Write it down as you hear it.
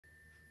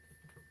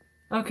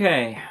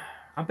Okay,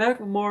 I'm back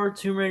with more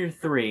Tomb Raider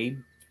 3,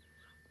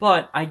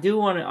 but I do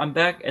want to. I'm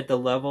back at the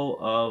level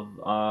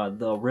of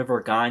the River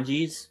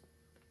Ganges,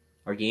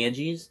 or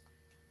Ganges.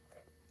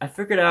 I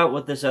figured out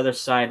what this other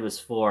side was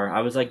for. I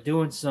was like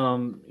doing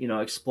some,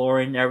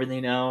 exploring and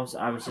everything else.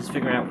 I was just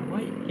figuring out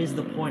what is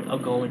the point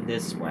of going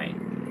this way.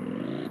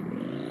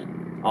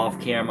 Off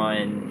camera,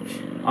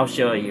 and I'll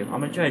show you. I'm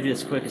gonna try to do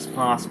this as quick as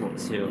possible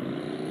too.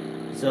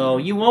 So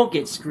you won't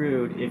get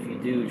screwed if you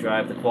do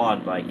drive the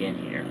quad bike in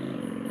here.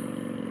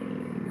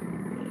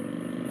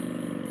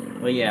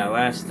 But yeah,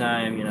 last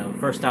time,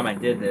 first time I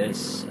did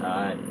this,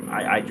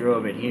 I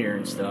drove it here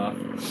and stuff.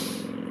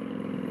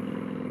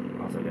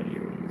 Also gotta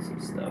get rid of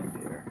some stuff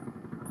here.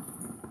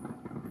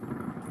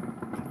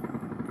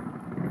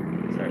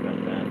 Sorry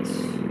about that.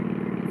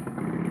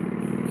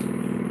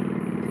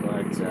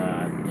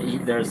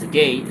 But there's the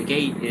gate. The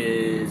gate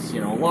is,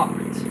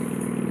 locked.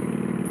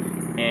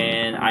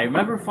 And I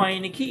remember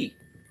finding the key.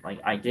 Like,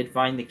 I did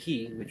find the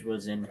key, which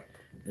was in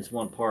this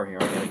one part here.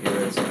 I gotta get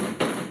rid of some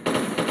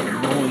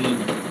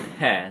annoying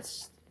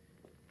pest.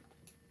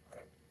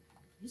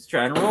 He's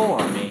trying to roll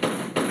on me.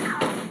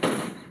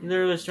 He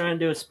literally was trying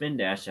to do a spin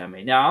dash on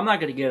me. Now, I'm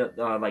not going to get,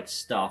 like,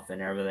 stuff and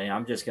everything.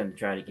 I'm just going to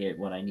try to get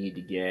what I need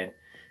to get.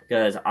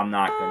 Because I'm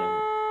not going to...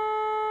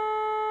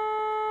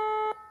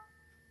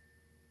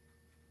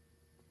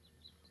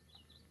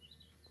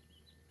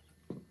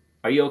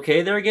 Are you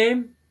okay there,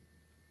 game?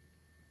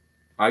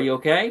 Are you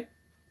okay?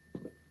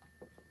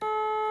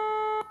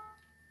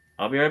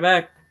 I'll be right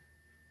back.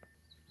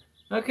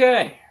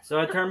 Okay, so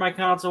I turned my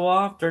console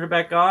off, turned it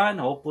back on.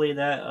 Hopefully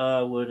that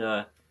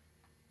would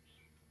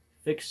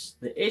fix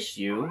the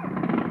issue. If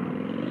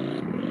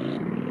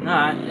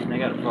not, then I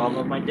got a problem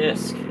with my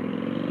disc.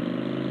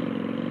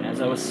 As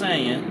I was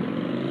saying,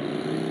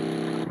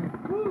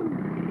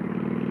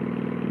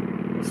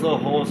 there's little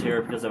holes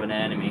here because of an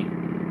enemy.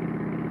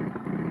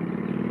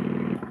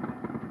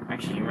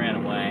 Actually, he ran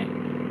away.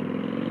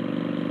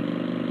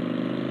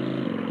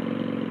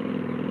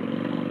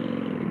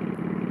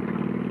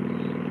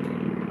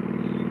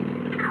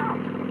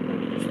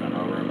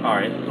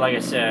 Alright, like I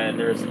said,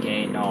 there's a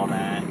gate and all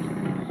that.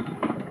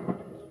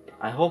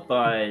 I hope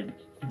the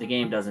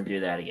game doesn't do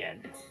that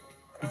again.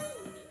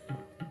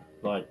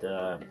 But,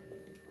 well.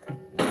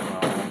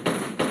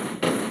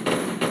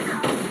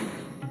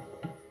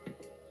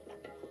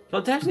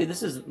 So technically,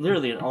 this is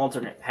literally an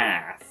alternate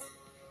path.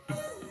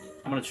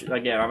 I'm gonna try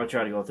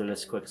to go through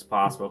this as quick as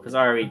possible, because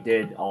I already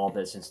did all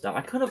this and stuff.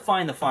 I couldn't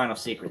find the final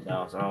secret,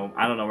 though, so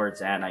I don't know where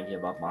it's at, and I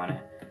give up on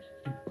it.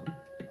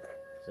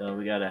 So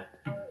we gotta...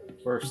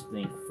 First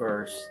thing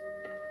first,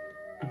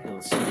 kill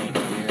the snake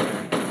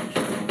here,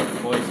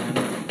 poison.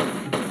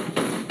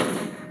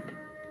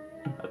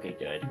 Okay,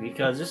 good,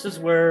 because this is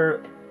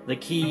where the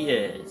key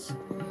is.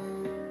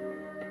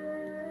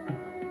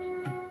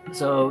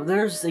 So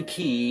there's the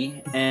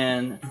key,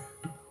 and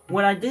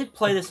when I did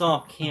play this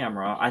off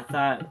camera,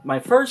 my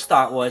first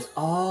thought was,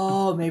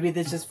 oh, maybe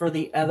this is for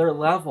the other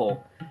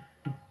level.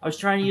 I was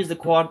trying to use the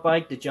quad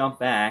bike to jump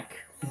back.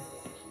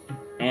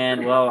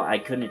 And, well, I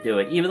couldn't do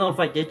it. Even though if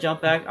I did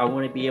jump back, I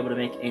wouldn't be able to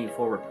make any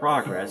forward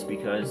progress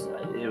because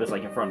it was,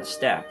 like, in front of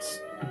steps.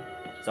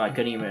 So I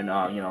couldn't even,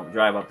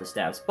 drive up the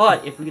steps.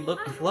 But if we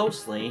look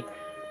closely,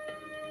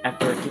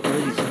 after I get rid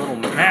of these little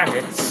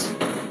maggots...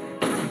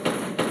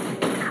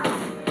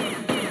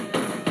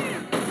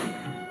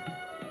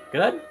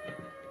 Good?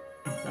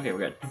 Okay, we're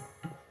good.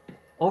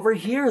 Over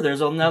here,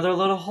 there's another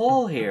little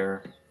hole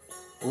here.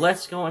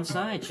 Let's go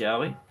inside,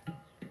 shall we?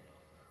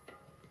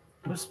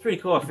 It was pretty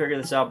cool. I figured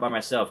this out by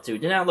myself too.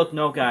 Did not look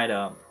no guide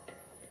up.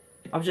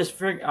 I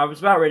was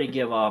about ready to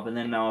give up, and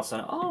then all of a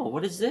sudden, oh,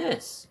 what is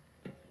this?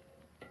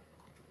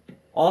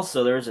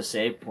 Also, there's a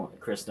save point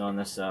crystal in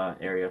this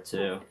area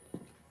too.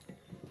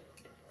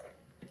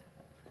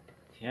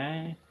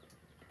 Okay.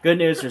 Good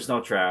news, there's no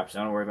traps.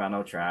 Don't worry about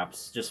no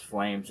traps. Just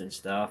flames and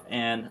stuff,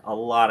 and a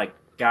lot of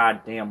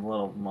goddamn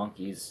little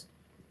monkeys.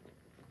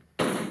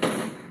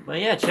 But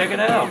yeah, check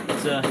it out.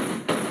 It's a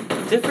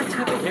different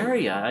type of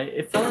area.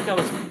 It felt like I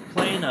was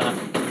playing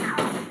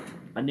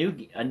a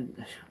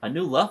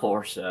new level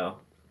or so.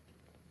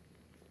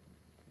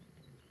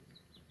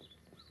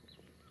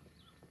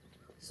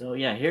 So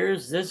yeah,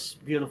 here's this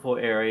beautiful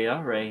area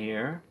right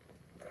here.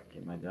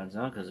 Get my guns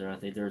out because I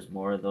think there's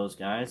more of those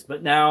guys.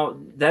 But now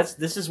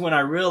this is when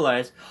I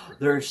realized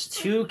there's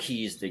two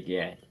keys to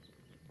get,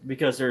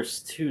 because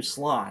there's two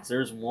slots.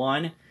 There's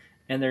one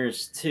and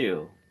there's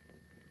two.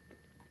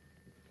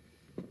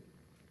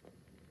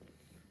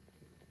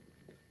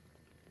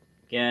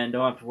 Again,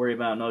 don't have to worry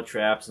about no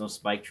traps, no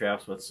spike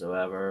traps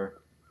whatsoever.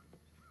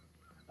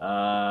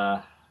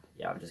 Yeah,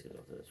 I'm just gonna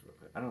go through this real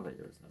quick. I don't think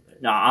there was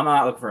nothing. No, I'm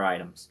not looking for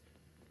items.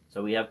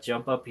 So we have to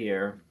jump up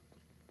here.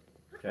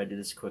 Try to do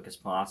this as quick as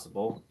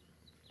possible.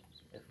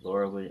 If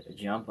Laura would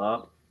jump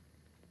up.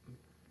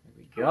 There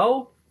we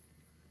go.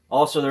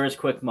 Also, there is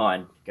quick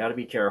mud. Gotta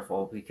be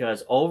careful,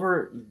 because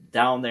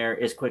down there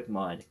is quick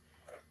mud.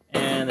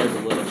 And there's a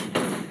little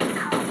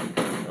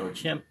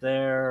chimp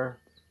there.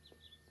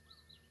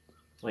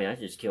 Wait, I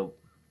just killed...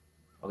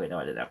 Okay, no,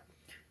 I did that.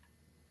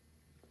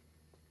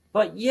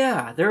 But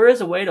yeah, there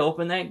is a way to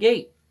open that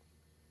gate.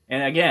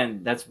 And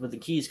again, that's where the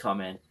keys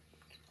come in.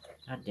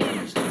 God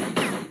damn it.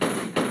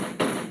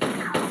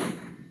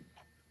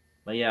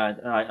 But yeah,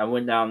 I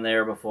went down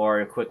there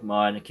before, a quick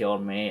mud, and it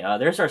killed me.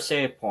 There's our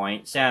save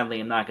point. Sadly,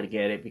 I'm not going to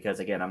get it because,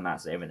 again, I'm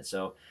not saving it.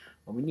 So,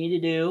 what we need to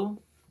do,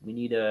 we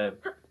need to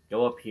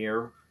go up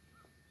here.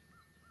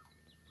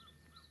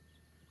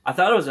 I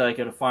thought I was going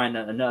to find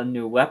another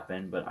new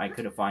weapon, but I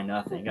couldn't find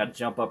nothing. Got to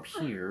jump up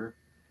here,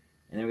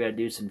 and then we got to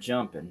do some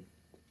jumping.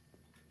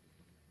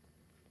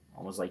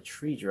 Almost like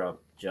tree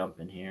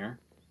jumping here.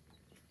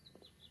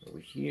 Over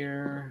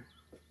here.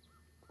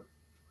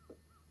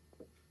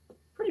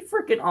 Pretty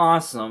freaking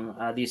awesome,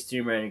 these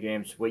Tomb Raider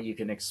games, what you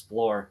can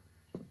explore.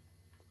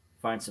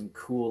 Find some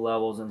cool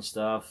levels and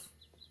stuff.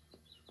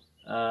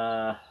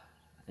 I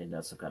think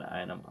that's some kind of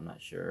item, I'm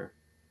not sure.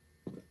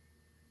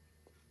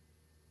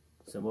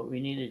 So what we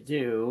need to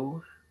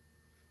do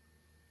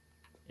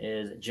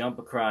is jump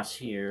across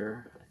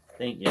here. I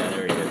think, yeah,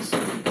 there he is.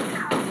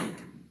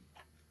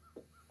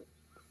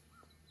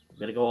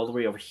 Gotta go all the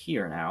way over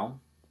here now.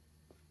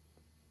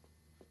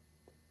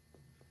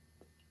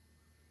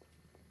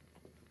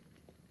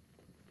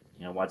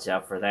 You know, watch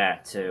out for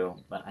that too.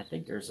 But I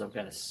think there's some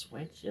kind of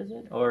switch, is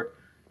it? Or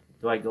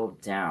do I go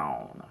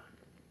down?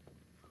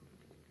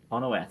 Oh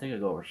no, wait, I think I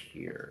go over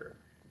here.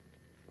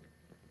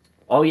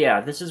 Oh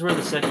yeah, this is where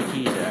the second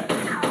key's at.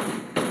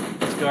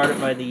 It's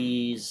guarded by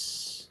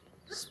these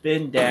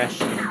spin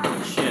dashing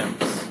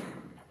chimps.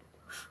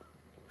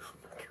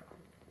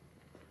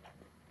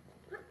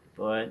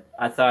 But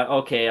I thought,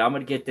 okay, I'm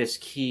going to get this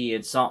key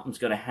and something's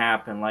going to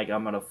happen. Like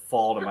I'm going to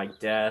fall to my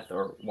death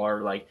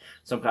or like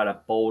some kind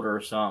of boulder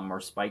or something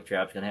or spike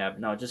trap's going to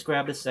happen. No, just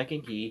grab the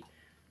second key.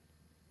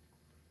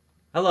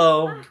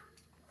 Hello.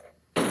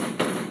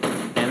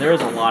 And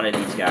there's a lot of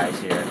these guys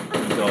here.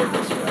 You go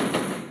this way.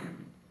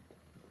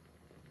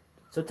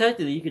 So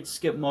technically you could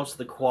skip most of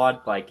the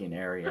quad biking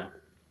area.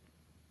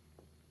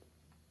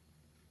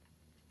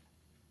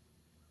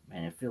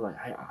 Man, I feel like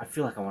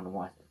I want to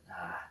watch.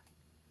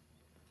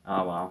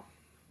 Oh well.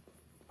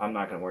 I'm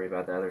not going to worry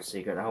about the other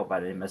secret. I hope I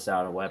didn't miss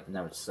out on a weapon.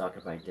 That would suck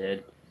if I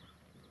did.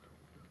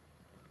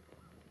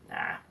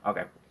 Nah,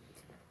 okay.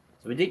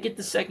 So we did get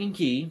the second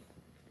key.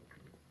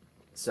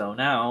 So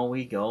now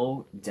we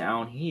go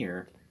down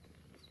here.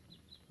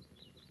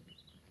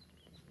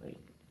 Wait.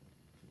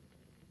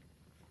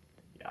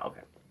 Yeah,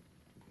 okay.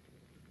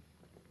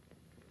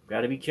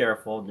 Gotta be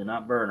careful. Do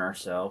not burn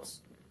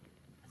ourselves.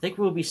 I think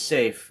we'll be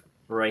safe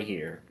right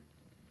here.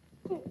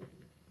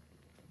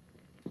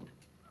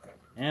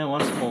 And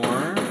once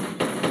more.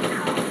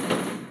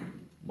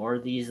 More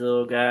of these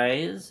little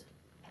guys.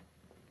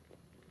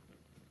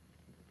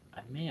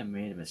 I may have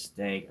made a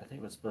mistake. I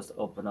think we're supposed to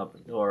open up a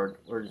door.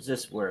 Or is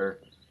this where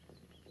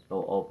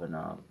they'll open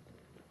up?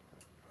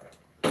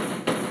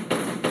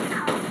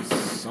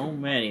 So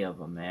many of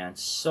them, man.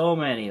 So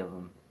many of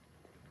them.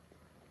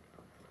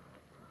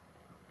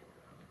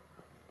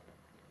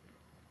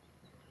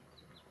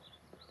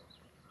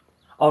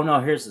 Oh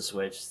no, here's the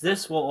switch.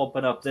 This will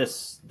open up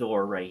this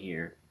door right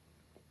here.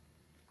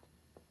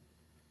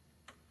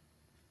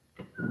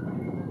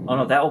 Oh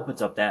no, that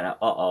opens up that.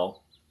 Uh-oh.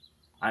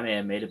 I may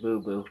have made a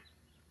boo-boo.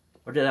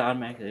 Or did that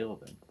automatically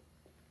open?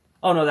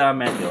 Oh no, that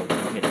automatically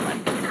opened. Okay, never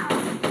mind.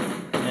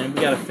 And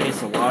we gotta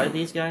face a lot of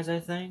these guys, I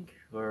think?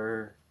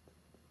 Or...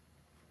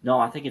 No,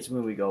 I think it's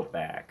when we go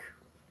back.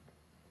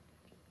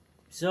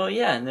 So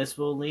yeah, and this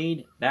will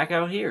lead back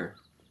out here.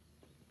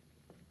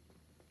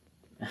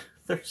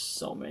 There's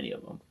so many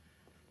of them.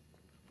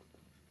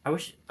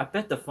 I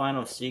bet the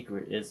final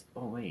secret is...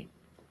 Oh, wait.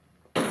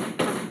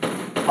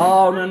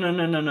 Oh,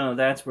 no.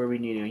 That's where we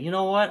need to. You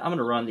know what? I'm going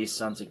to run these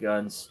sons of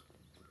guns.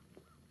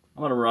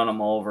 I'm going to run them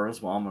over.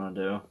 That's what I'm going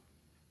to do.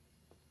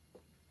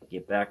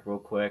 Get back real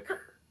quick.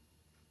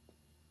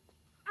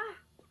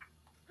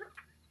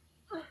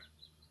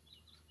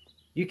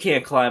 You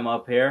can't climb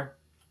up here.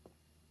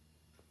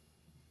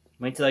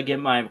 Wait till I get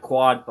my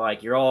quad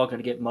bike. You're all going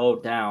to get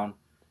mowed down.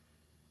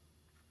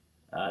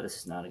 This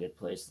is not a good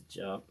place to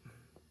jump.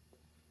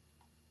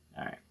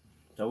 Alright.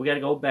 So we got to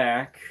go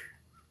back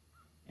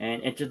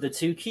and enter the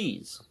 2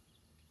 keys.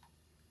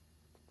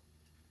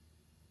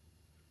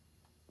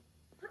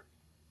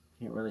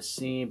 Can't really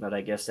see, but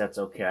I guess that's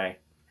okay.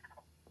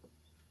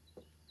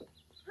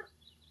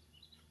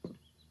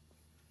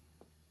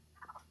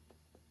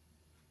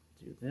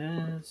 Do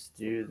this,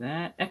 do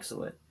that.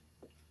 Excellent.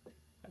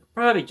 I could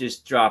probably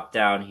just drop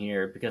down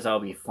here because I'll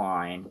be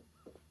fine.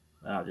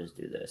 I'll just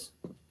do this.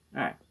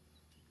 Alright.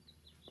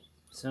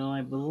 So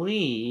I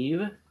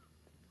believe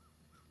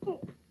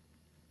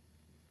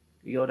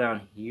we go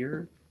down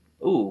here.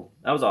 Ooh,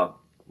 that was a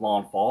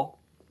long fall.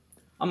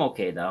 I'm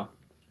okay though.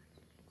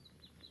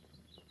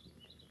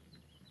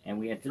 And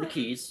we enter the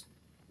keys.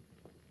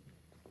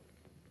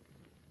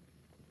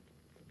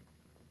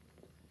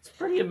 It's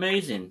pretty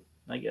amazing.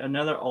 Like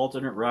another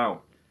alternate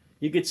route.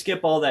 You could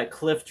skip all that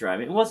cliff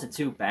driving. It wasn't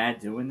too bad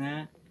doing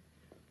that.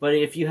 But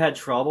if you had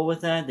trouble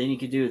with that, then you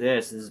could do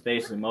this. This is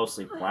basically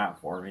mostly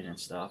platforming and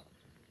stuff.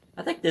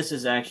 I think this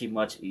is actually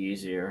much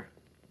easier.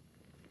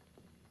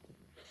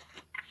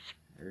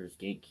 There's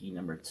gate key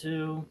number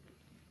 2.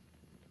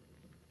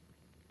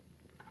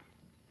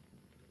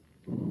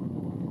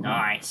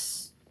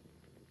 Nice.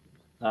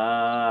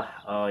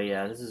 Oh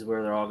yeah, this is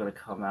where they're all gonna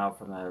come out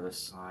from the other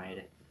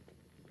side.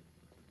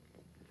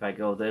 If I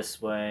go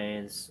this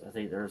way, I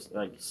think there's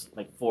like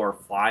 4 or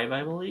 5,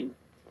 I believe.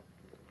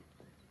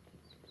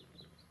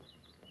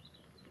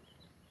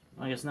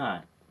 I guess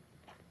not.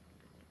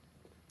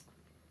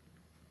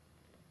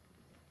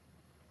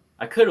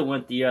 I could have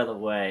went the other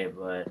way,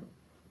 but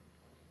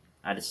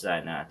I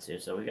decided not to.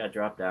 So we gotta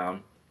drop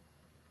down.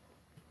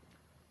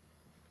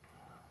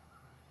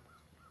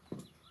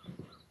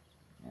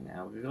 And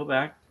now we go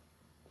back.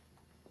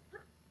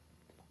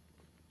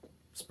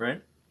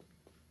 Sprint.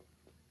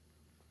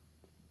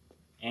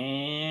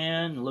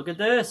 And look at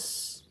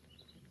this.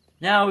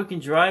 Now we can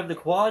drive the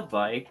quad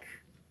bike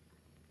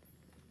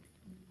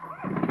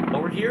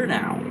over here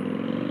now.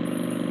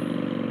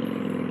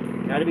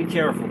 Gotta be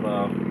careful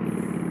though.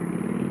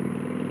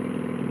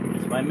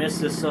 If I mess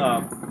this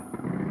up,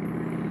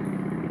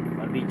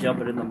 I'll be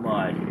jumping in the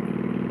mud.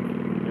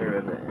 There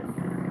it is.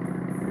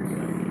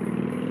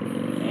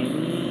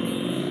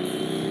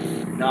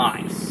 And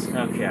nice.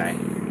 Okay.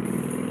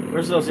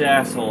 Where's those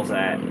assholes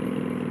at?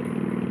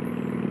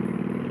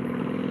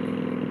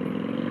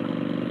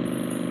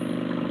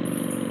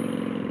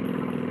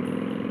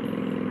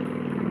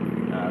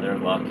 Oh, they're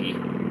lucky.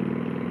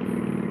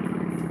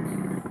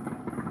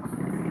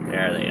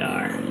 There they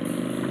are.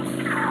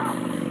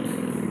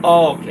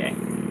 Okay.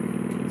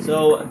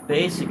 So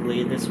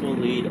basically, this will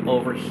lead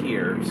over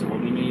here. So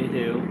what we need to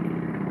do...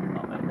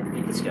 Oh, let me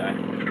get this guy.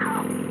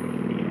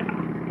 Yeah.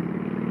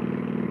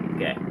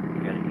 Okay.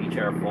 Gotta be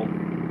careful.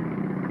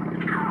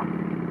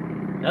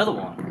 Another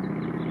one.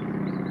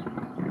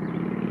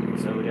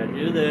 So we gotta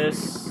do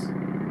this.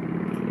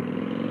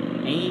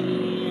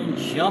 And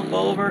jump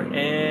over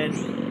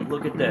and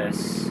look at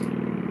this.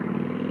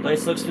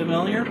 Place looks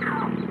familiar.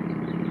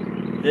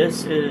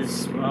 This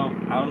is, well,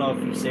 I don't know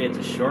if you say it's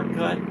a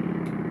shortcut,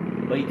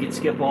 but you can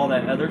skip all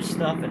that other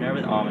stuff and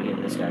everything. Oh, I'm gonna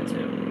get this guy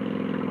too.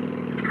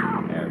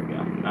 There we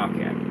go.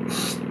 Okay.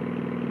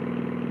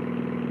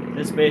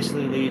 This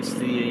basically leads to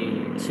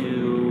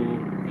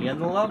the end of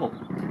the level.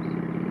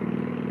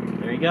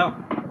 There you go.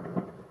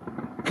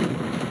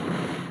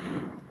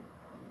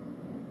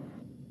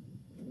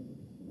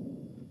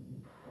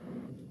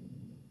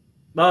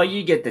 Well,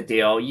 you get the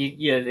deal.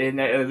 And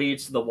it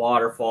leads to the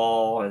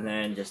waterfall, and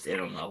then just end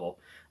of level.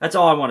 That's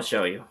all I want to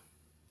show you.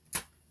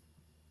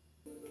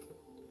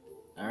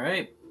 All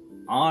right,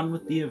 on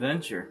with the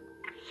adventure.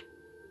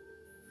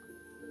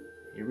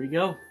 Here we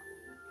go.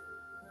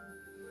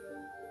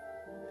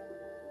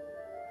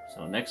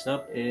 So next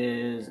up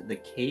is the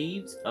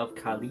Caves of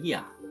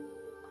Kalia.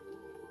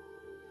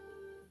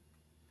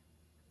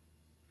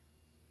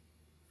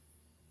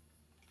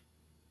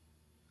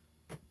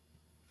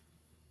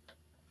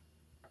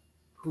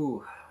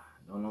 Whew,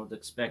 don't know what to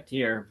expect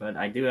here, but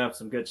I do have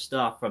some good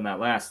stuff from that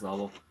last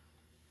level.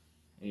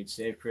 8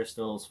 save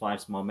crystals, 5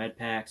 small med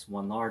packs,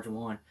 1 large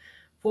one,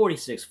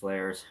 46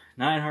 flares,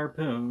 9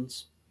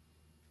 harpoons,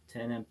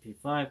 10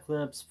 MP5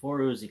 clips, 4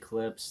 Uzi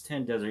clips,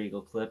 10 Desert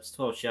Eagle clips,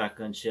 12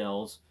 shotgun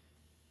shells,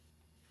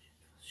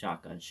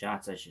 shotgun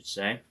shots I should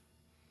say,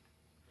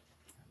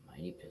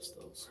 mighty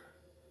pistols.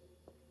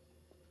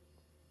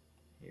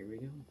 Here we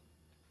go.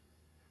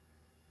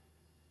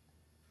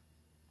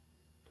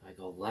 Do I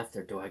go left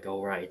or do I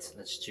go right?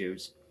 Let's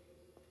choose.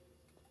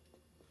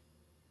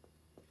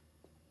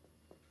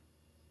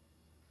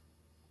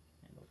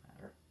 It don't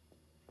matter.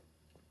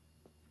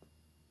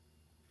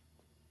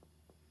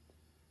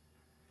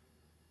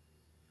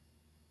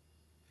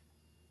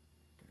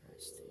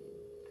 Does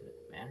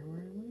it matter where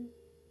I went?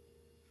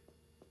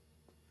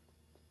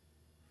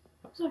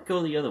 How does that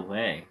go the other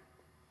way?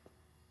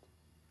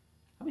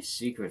 How many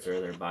secrets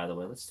are there, by the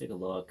way? Let's take a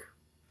look.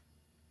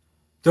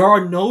 There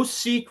are no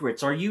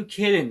secrets. Are you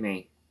kidding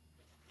me?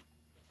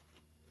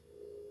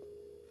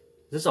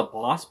 Is this a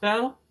boss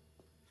battle?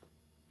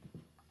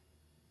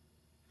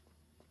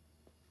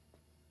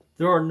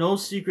 There are no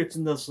secrets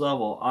in this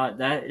level.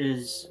 That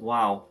is...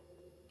 Wow.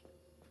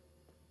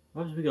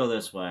 What if we go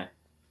this way?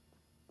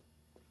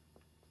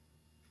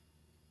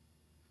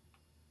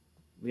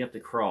 We have to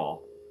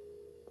crawl.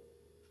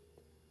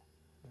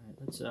 Alright,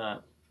 let's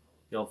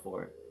go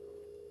for it.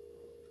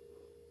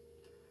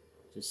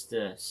 Just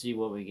to see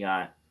what we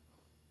got.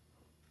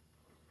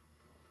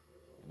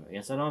 I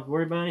guess I don't have to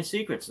worry about any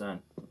secrets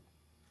then.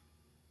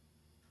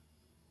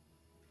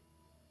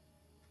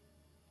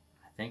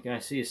 I think I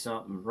see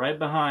something right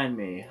behind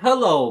me.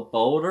 Hello,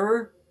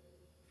 Boulder!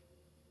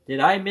 Did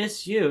I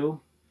miss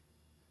you?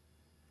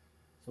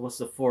 So what's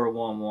the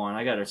 411?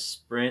 I gotta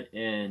sprint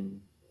and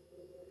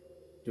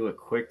do a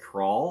quick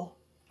crawl?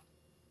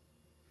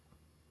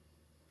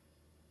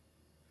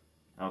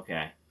 Okay.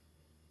 I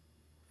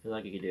feel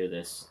like I could do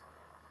this.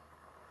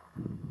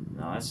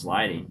 No, that's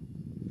sliding.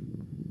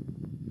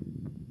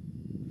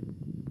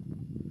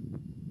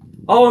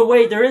 Oh,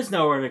 wait, there is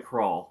nowhere to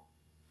crawl.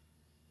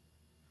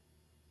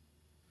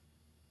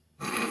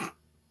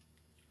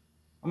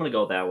 I'm gonna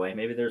go that way.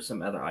 Maybe there's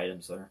some other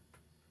items there.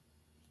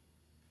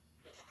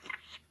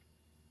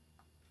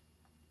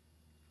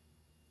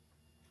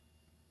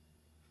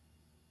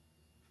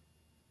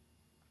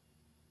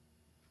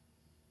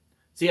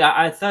 See,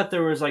 I thought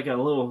there was like a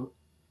little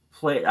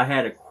plate. I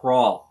had to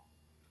crawl,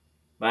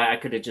 but I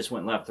could have just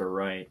went left or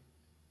right.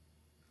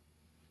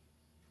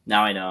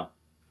 Now I know.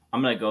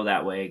 I'm gonna go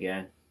that way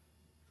again.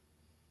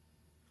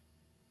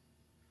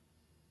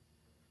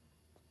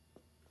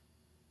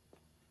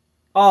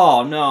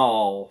 Oh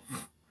no!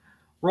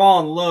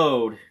 Wrong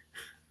load.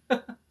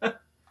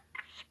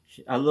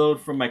 I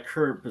load from my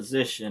current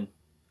position.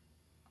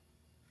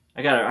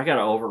 I gotta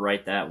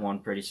overwrite that one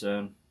pretty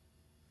soon.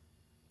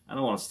 I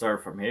don't want to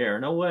start from here.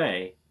 No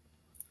way.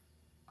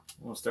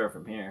 I want to start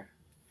from here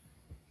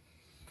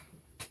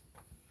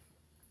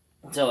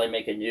until I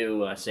make a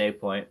new save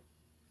point.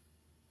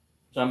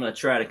 So I'm gonna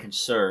try to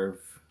conserve.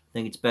 I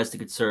think it's best to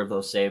conserve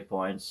those save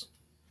points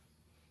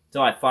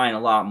until I find a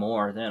lot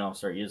more. Then I'll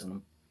start using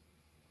them.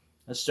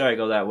 Let's try to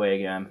go that way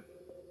again.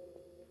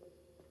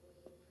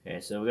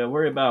 Okay, so we gotta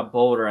worry about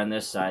boulder on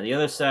this side. The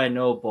other side,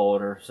 no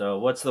boulder. So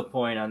what's the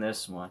point on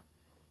this one?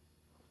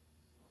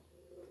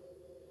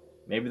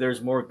 Maybe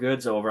there's more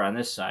goods over on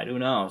this side. Who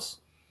knows?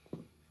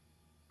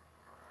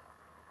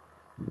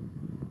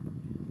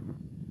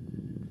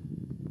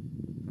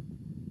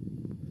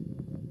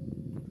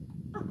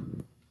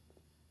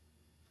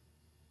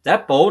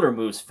 That boulder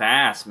moves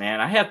fast, man.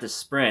 I have to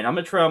sprint. I'm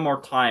going to try one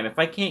more time. If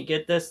I can't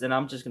get this, then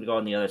I'm just going to go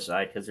on the other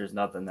side because there's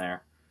nothing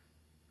there.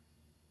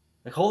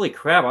 Like, holy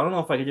crap. I don't know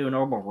if I can do a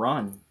normal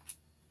run.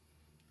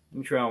 Let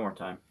me try one more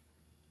time.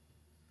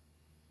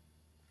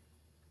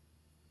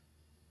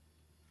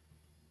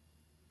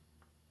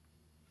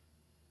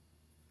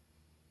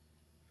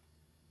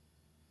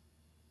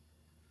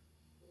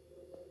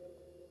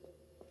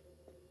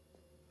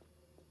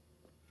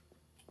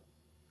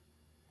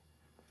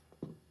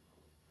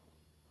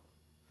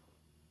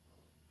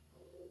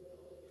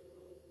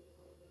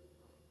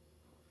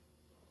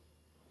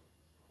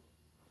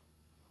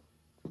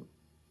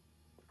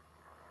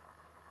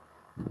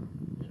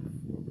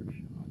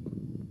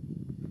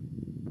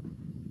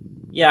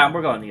 Yeah,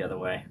 we're going the other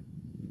way.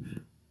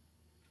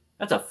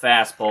 That's a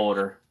fast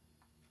boulder.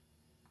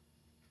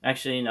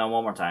 Actually, no,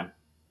 one more time.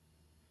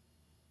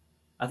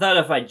 I thought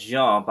if I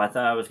jump, I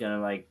thought I was going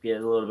to like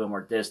get a little bit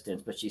more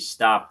distance, but she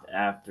stopped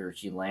after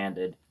she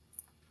landed.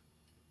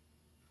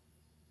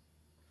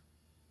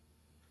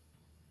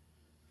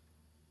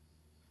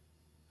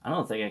 I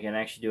don't think I can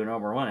actually do a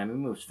normal run. I mean, it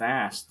moves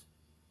fast.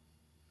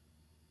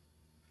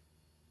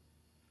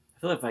 I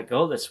feel like if I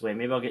go this way,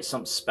 maybe I'll get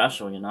something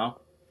special, you know?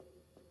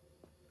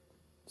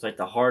 It's like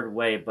the hard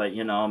way, but,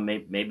 you know,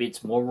 maybe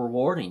it's more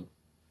rewarding.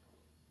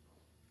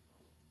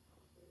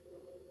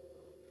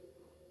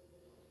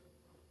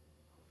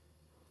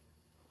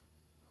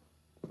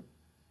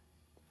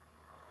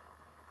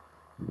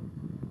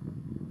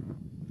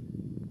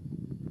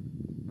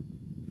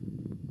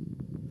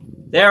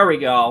 There we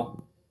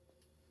go.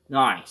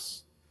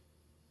 Nice.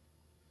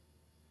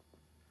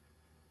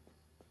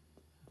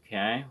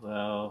 Okay,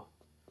 well...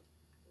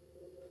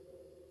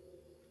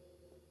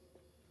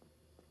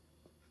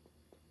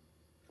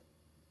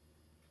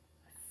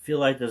 I feel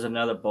like there's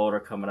another boulder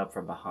coming up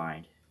from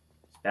behind.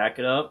 Back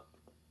it up.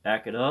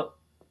 Back it up.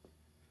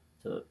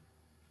 So...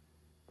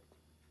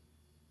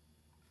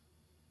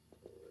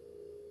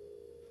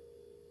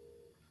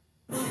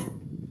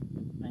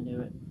 I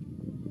knew it.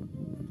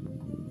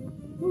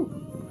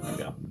 Whew. There we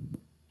go.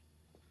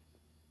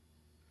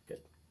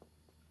 Good.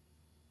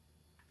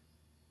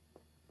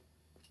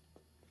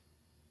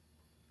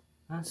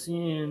 Not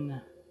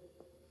seeing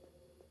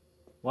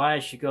why I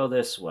should go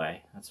this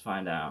way. Let's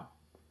find out.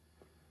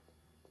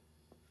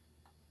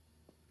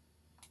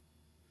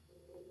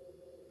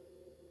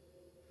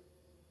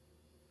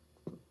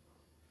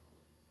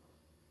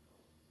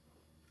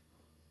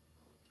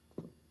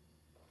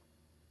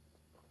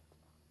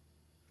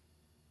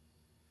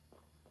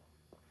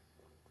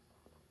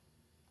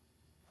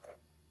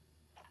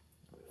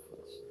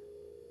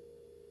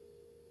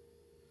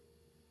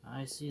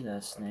 I see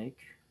that snake.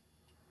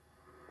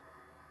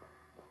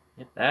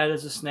 Yep, that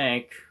is a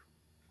snake.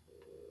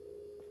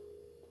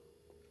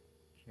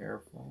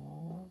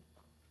 Careful.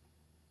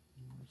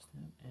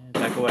 And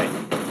back away.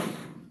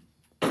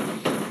 God,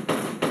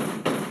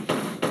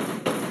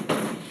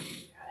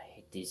 I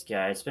hate these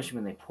guys, especially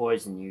when they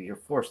poison you. You're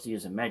forced to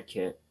use a med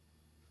kit.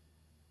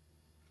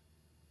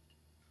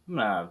 I'm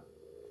gonna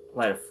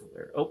light a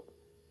flare. Oh.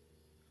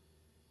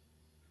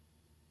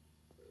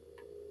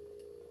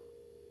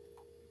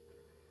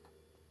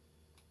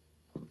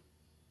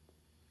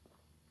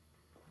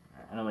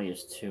 I don't want to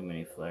use too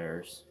many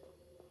flares.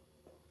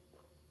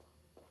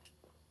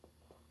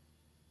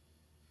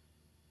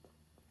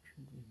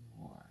 Could be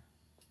more.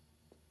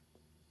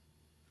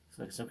 Looks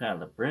like some kind of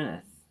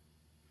labyrinth.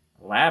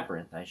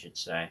 Labyrinth, I should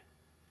say.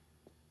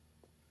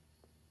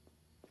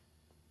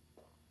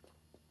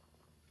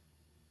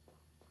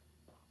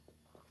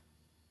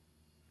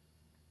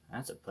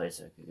 That's a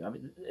place I could go. I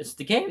mean, it's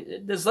the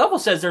game. This level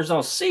says there's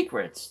no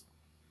secrets.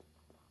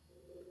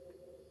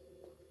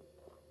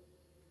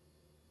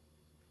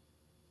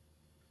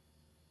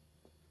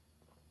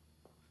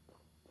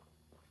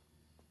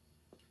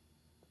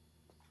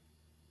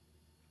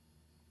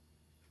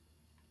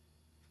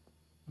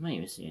 I'm not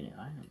even seeing any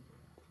items.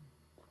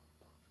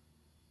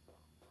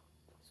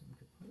 So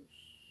we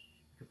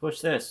could push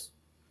this.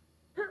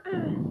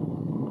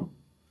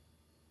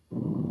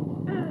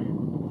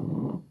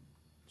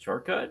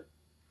 Shortcut?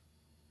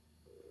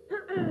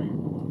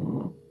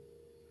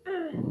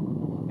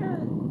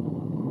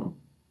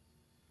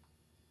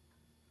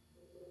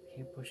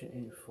 Can't push it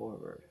any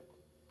forward.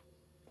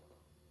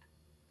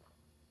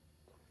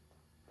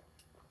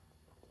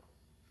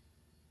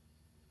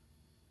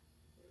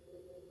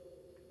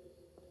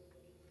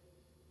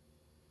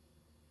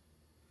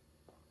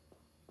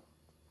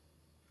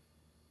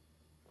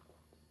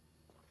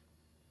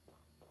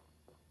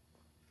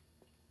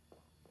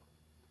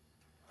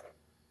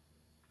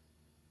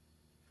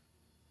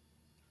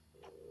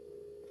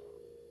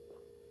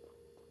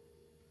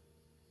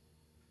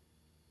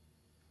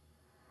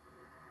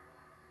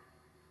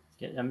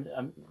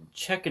 I'm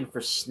checking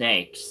for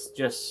snakes.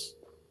 Just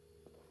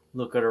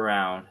looking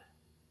around.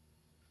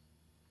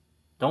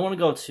 Don't want to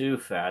go too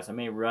fast. I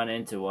may run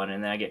into one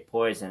and then I get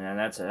poisoned, and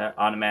that's an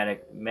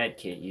automatic med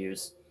kit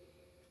use.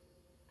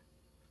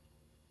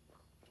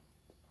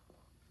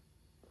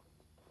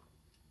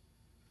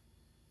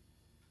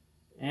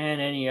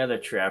 And any other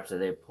traps that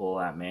they pull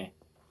at me.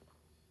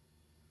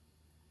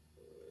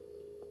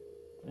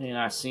 You're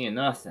not seeing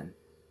nothing.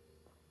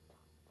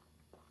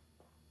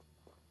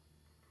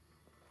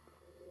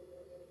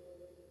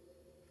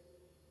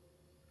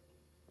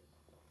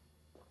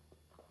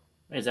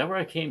 Wait, is that where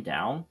I came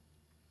down?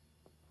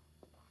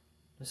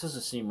 This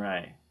doesn't seem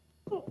right.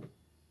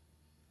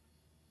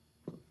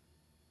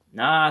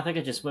 Nah, I think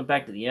I just went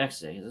back to the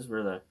exit. Is this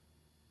where the...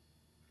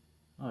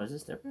 Oh, is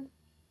this different?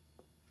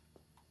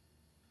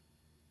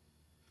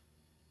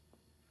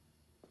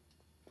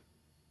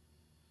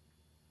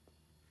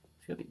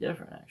 It's gonna be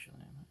different, actually.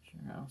 I'm not sure.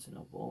 I don't see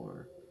no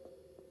boulder.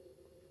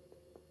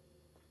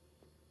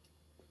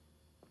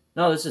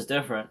 No, this is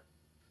different.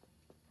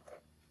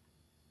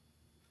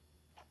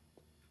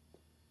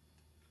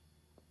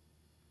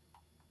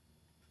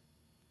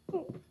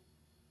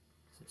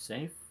 Is it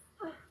safe?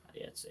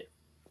 Yeah, it's safe.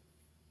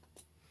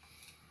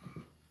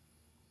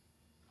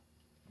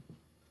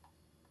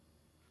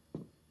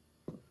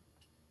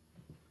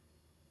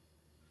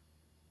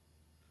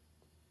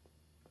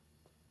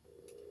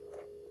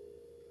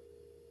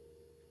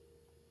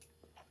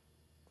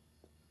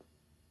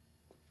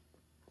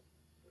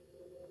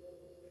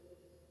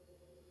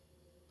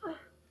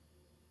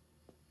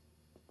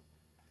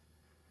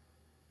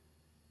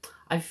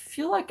 I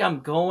feel like I'm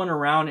going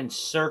around in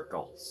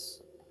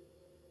circles.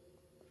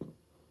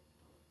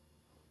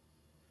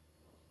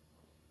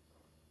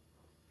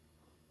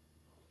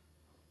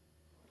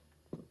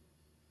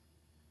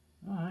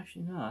 Oh,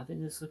 actually, no. I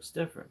think this looks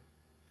different.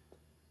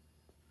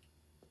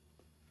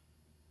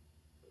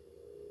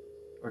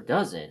 Or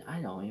does it? I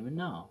don't even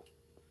know.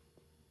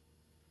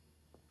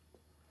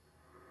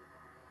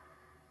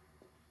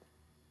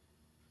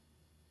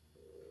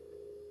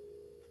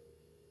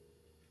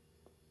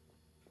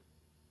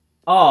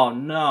 Oh,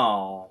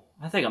 no.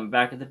 I think I'm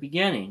back at the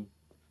beginning.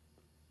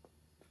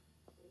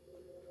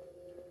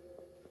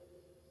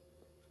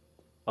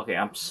 Okay,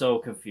 I'm so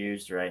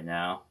confused right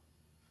now.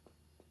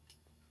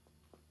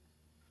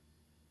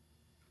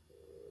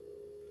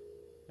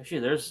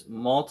 Actually, there's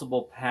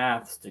multiple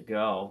paths to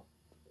go.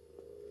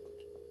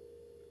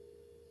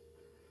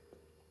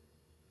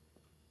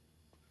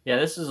 Yeah,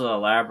 this is a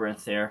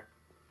labyrinth here.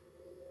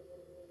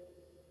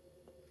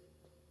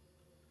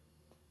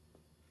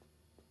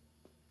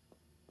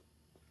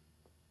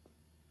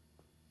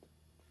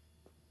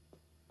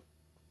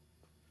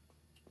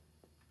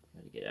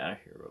 Gotta get out of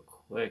here real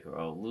quick or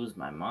I'll lose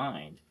my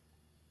mind.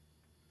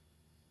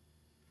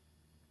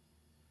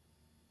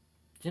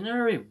 Didn't I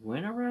already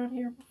win around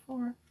here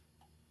before?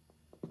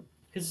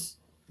 Because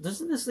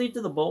doesn't this lead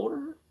to the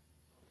boulder?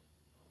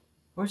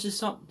 Or is this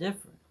something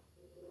different?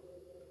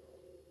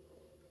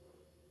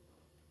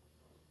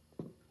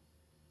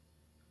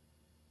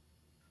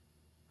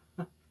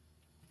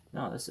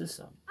 No, this is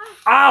something.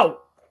 Ow!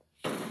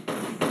 You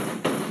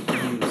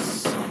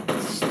son of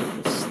a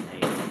stupid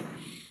snake.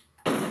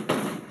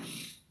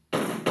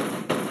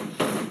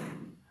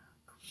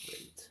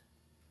 Great.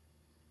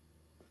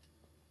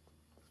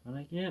 That's what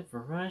I get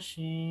for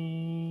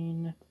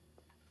rushing.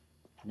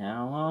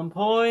 Now I'm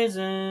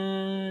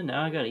poisoned.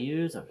 Now I gotta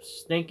use a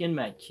stinking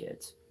med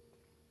kit.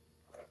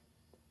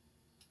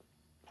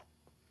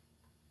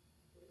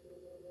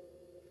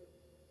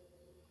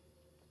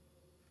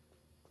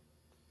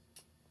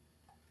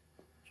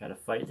 Try to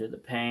fight through the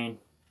pain.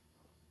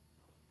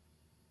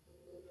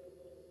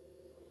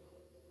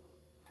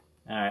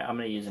 Alright, I'm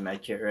gonna use a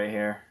med kit right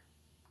here.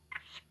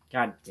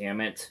 God damn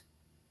it.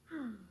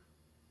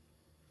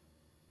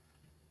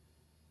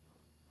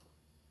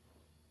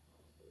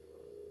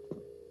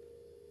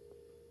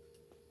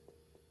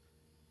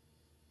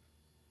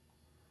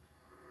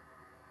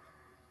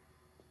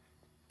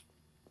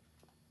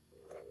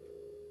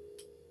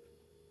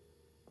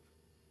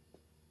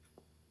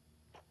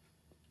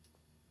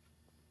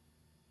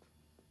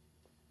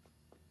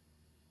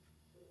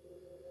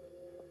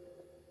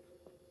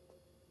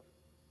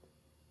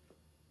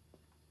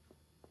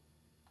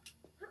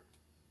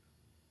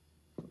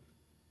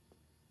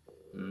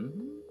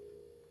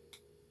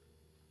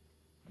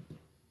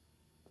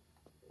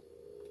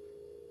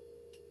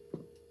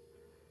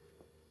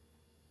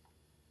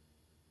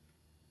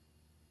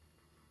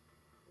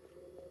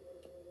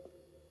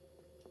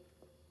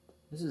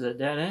 This is a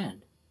dead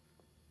end.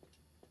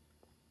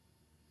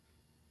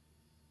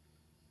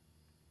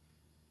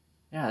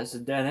 Yeah, this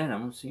is a dead end. I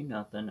don't see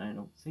nothing. I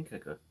don't think I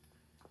could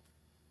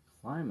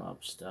climb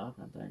up stuff.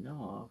 Not that I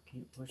know of.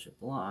 Can't push a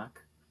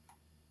block.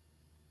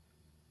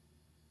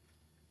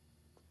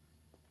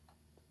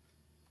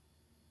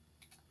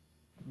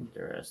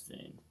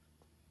 Interesting.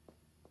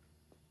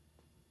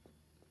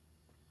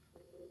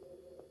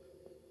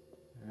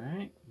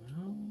 Alright,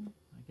 well,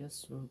 I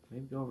guess we'll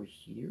maybe go over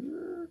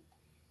here?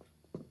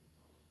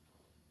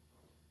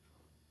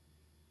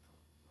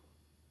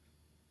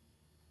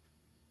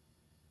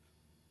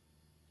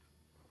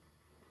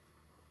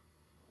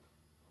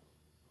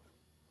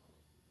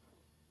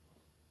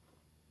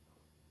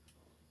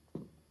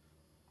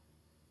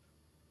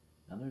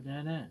 Another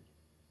dead end.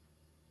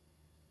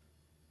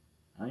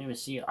 I don't even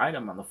see an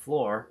item on the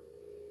floor.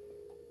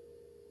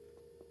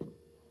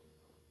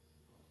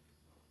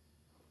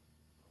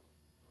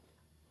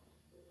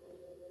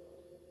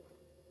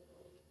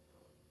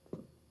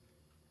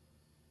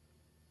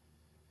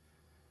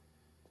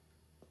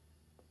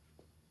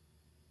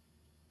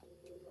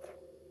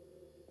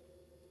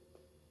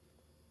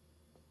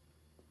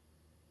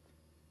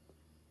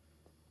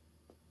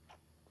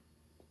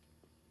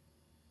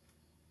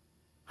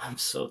 I'm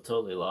so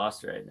totally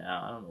lost right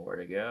now. I don't know where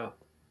to go.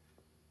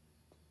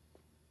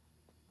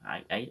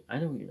 I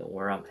don't even know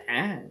where I'm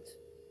at.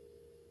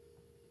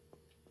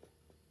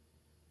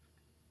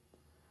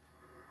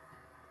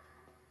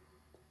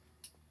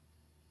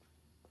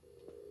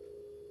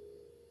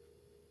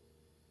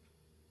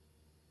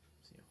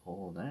 See a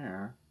hole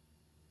there.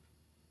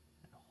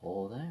 And a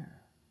hole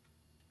there.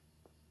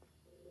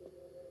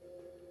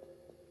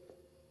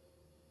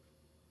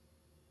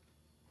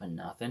 But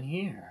nothing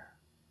here.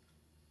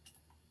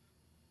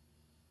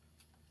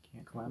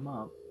 Can't climb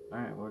up.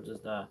 Alright, we're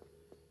just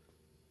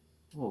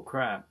oh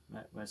crap.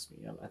 That messed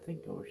me up. I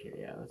think over here,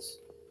 yeah, let's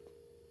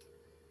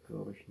go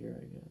over here,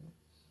 I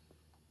guess.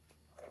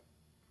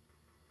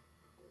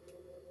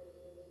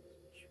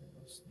 Sure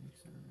no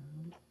snakes are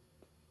around.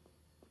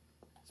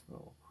 Let's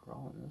go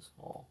crawl in this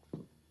hole.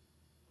 I'm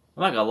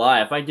not gonna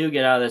lie, if I do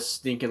get out of this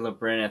stinking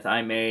labyrinth,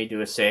 I may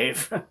do a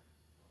save.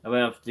 I might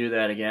have to do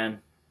that again.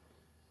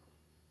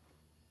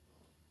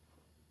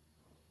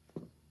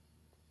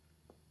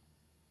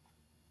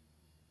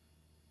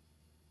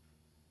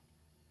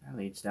 That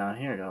leads down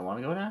here. Do I want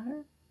to go down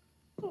here?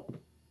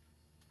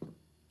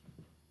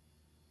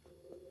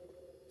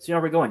 See, are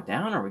we going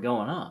down or are we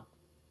going up?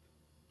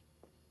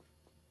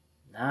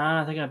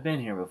 Nah, I think I've been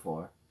here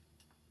before.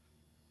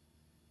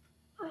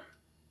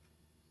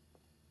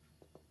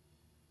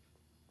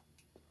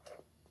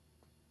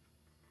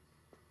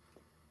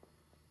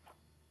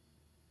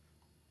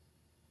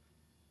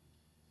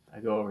 I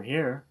go over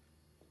here.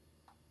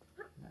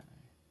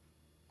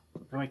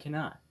 No, I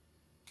cannot.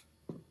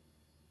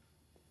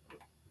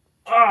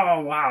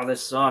 Oh, wow,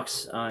 this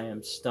sucks. I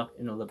am stuck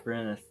in a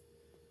labyrinth.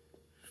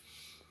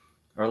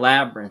 Or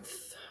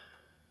labyrinth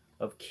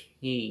of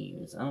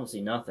caves. I don't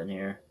see nothing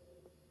here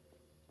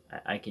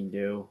I can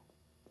do.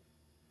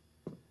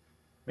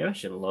 Maybe I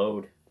should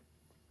load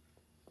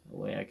a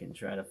way I can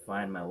try to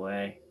find my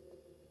way.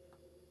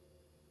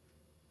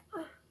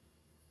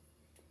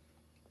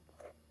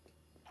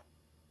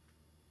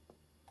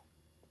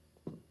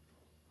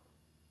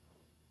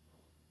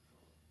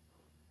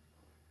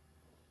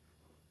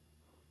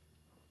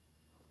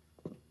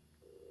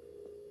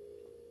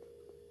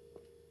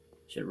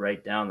 Should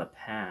write down the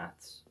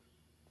paths.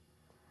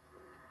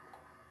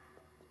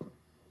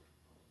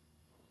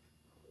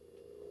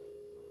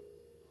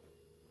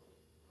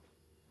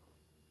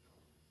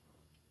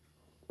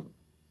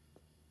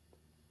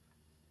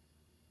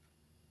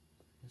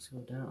 Let's go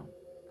down.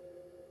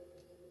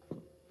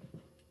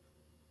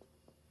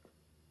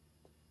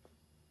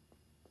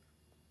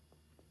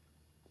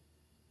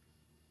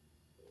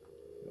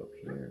 Go up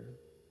here.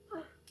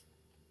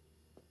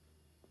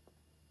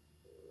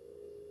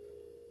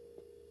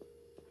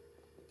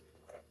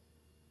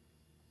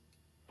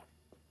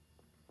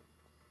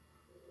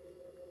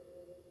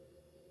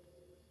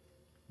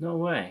 No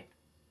way.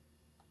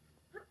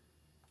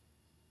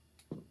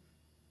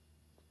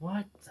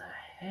 What the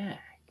heck?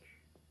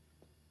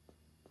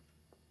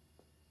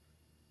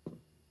 I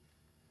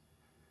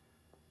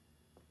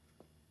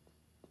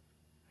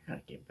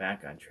gotta get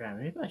back on track.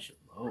 Maybe I should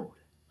load.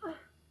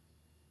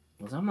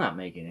 Because I'm not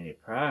making any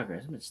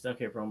progress. I've been stuck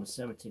here for almost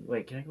 17.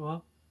 Wait, can I go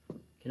up?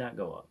 Cannot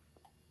go up.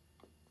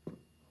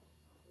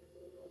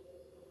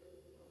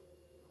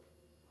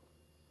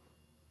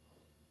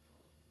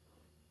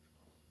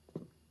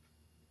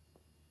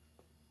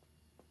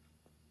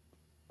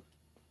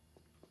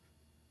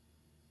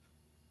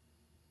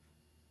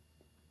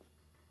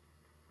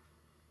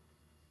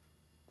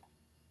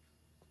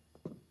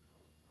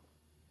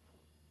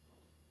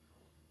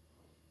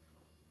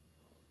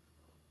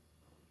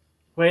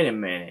 Wait a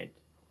minute.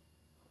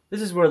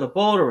 This is where the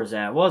boulder was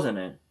at, wasn't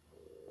it?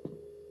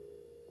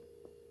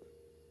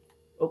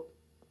 Oh,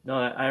 no,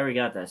 I already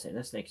got that snake.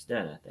 That snake's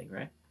dead, I think,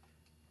 right?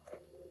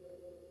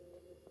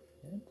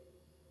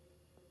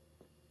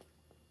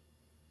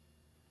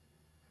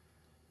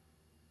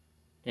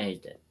 Yeah, he's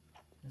dead.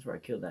 That's where I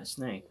killed that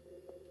snake.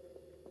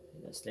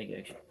 That snake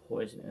actually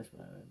poisonous.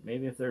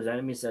 Maybe if there's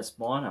enemies that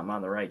spawn, I'm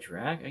on the right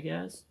track, I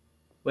guess.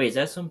 Wait, is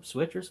that some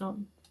switch or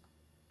something?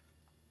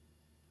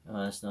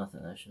 No, that's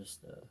nothing. That's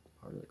just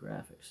part of the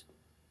graphics.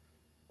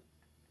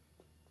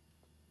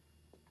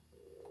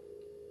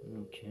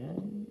 Okay.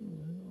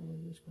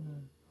 I'm just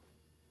gonna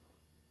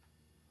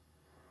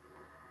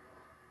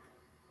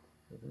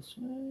go this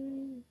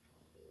way.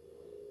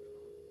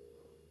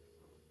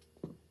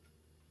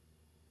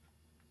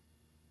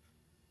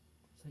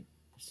 It's like,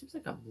 it seems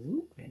like I'm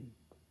looping.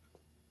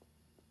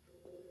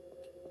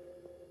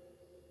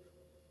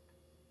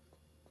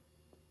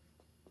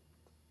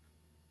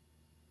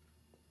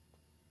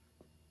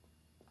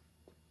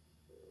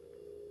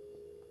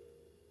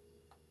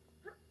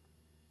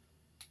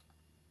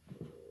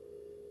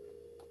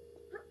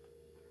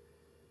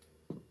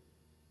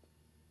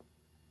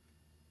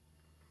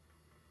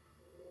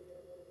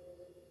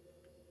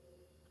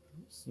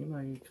 See how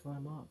you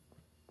climb up.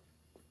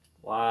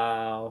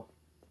 Wow.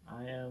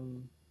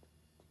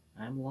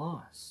 I'm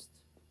lost.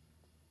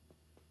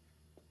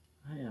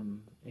 I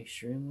am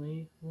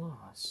extremely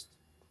lost.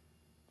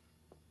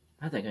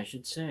 I think I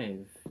should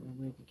save.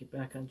 Maybe we can get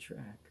back on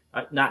track.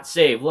 Not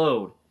save,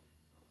 load.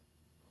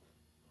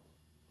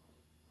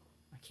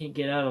 I can't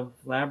get out of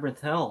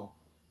Labyrinth Hell.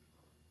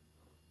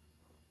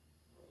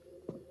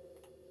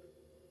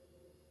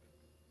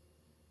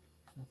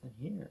 Nothing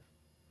here.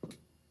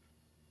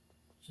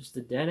 Just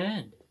a dead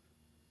end.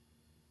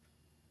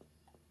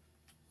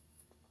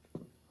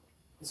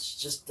 It's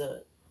just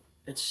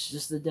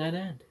a dead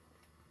end.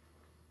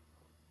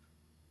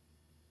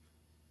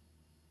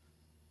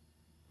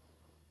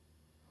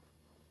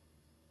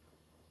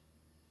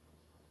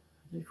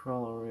 I did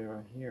crawl over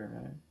right here,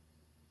 right?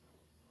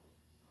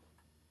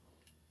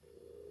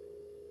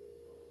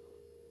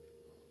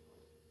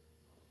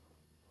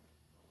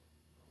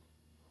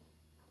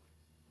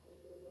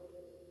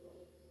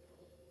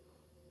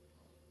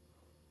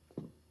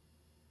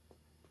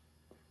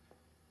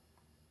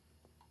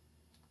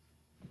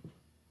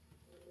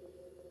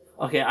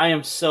 Okay, I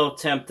am so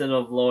tempted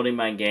of loading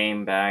my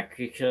game back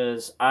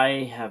because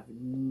I have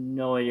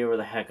no idea where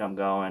the heck I'm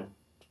going.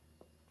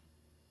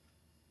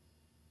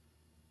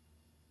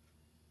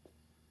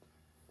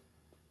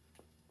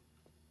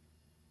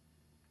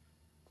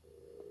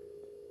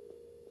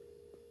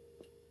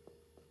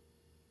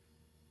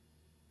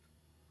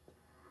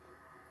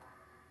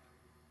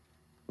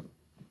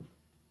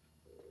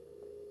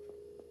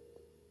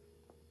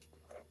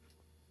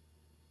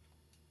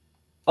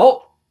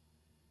 Oh!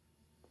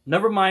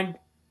 Never mind.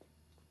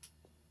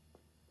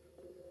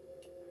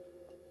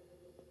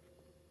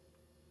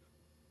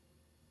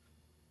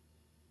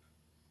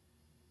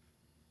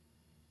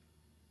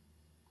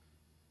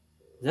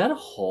 Is that a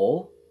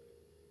hole?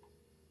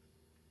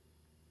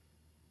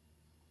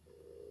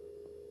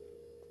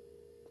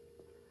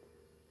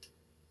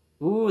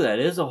 Ooh, that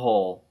is a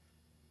hole.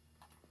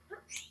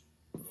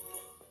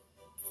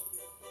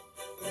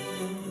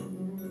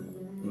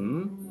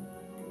 Hmm?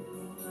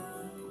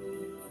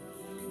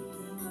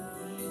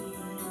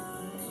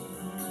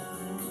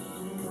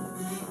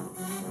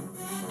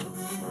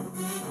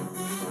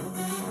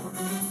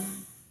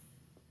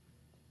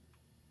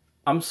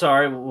 I'm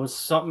sorry, was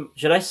something...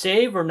 Should I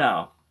save or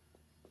no?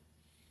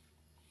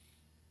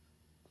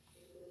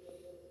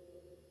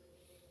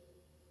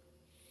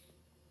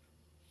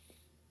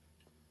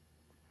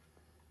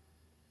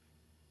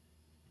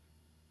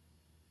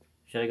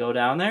 Should I go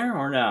down there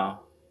or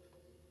no?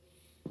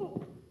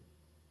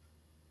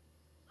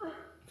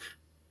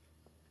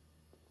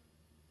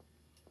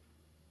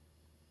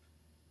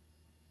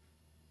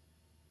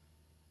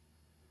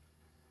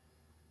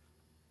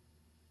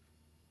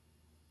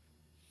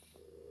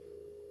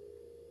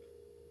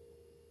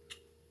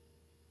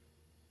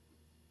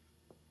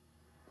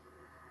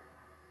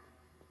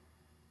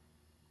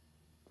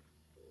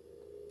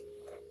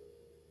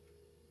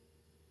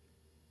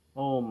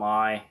 Oh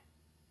my.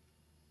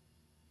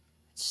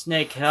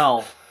 Snake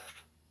hell.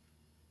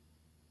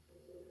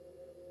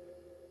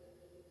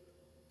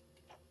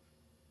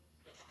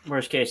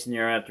 Worst case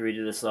scenario, I have to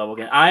redo this level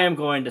again. I am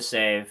going to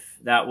save.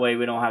 That way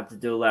we don't have to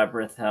do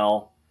Labyrinth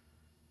Hell.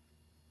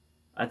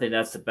 I think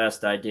that's the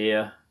best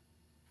idea.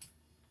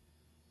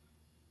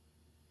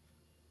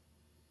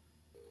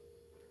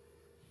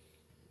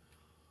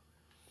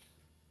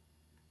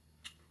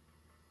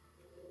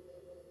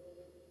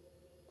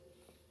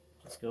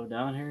 Just go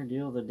down here and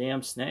deal with the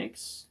damn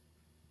snakes.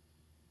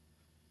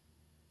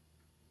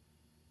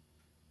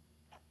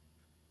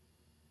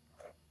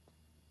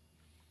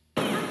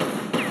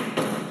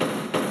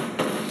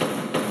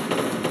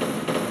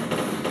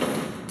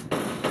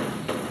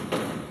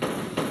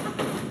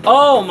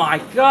 Oh my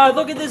god,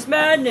 look at this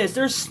madness.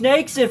 There's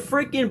snakes and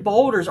freaking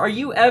boulders. Are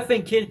you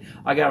effing kidding?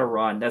 I gotta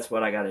run. That's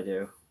what I gotta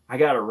do. I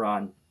gotta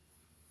run.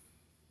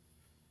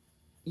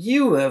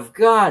 You have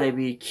gotta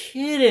be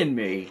kidding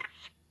me.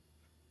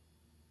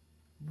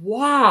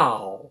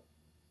 Wow.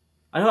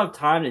 I don't have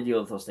time to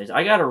deal with those things.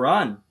 I gotta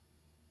run.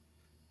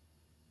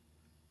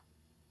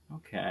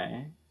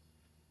 Okay.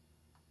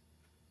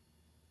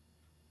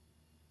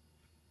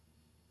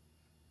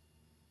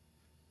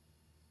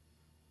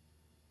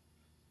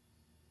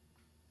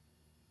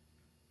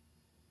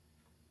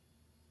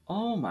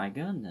 Oh my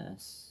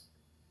goodness.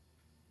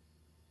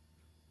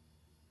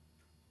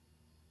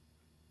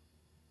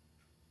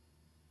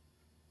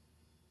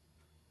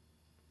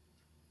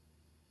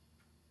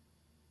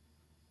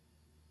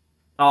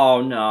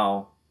 Oh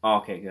no.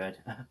 Okay, good.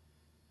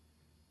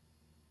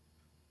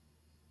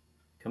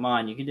 Come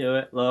on, you can do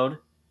it. Load.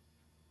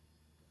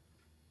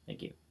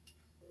 Thank you.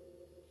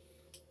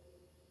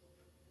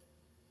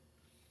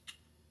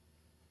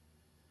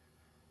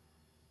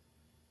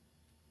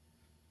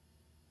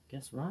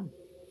 Guess run.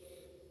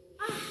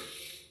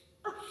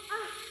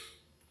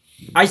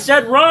 I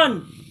said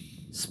run!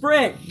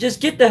 Sprint!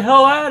 Just get the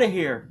hell out of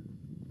here!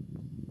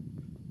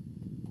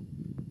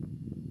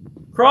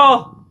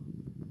 Crawl!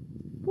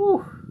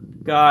 Whew.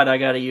 God, I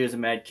gotta use a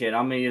med kit.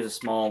 I'm gonna use a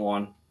small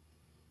one.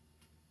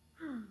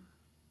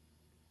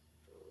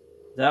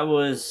 That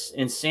was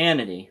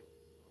insanity.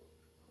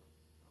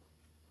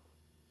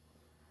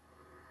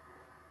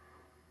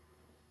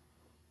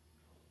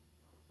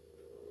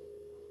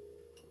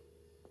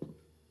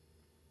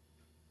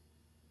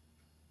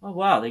 Oh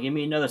wow, they gave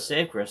me another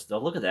save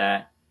crystal. Look at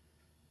that.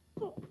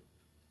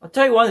 I'll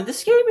tell you what,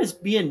 this game is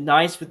being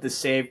nice with the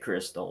save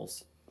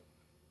crystals.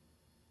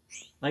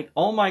 Like,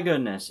 oh my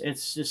goodness,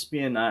 it's just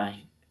being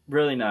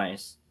really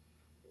nice.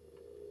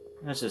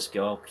 Let's just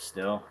go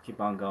still.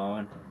 Keep on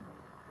going.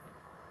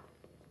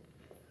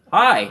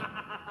 Hi!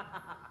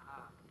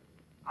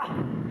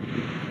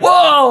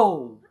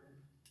 Whoa!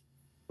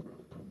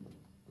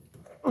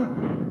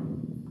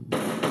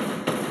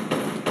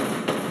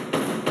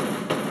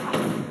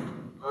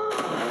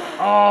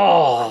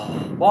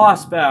 Oh,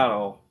 boss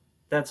battle.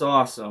 That's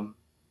awesome.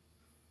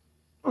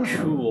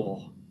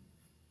 Cool.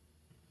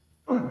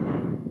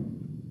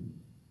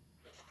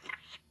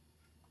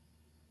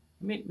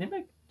 Maybe I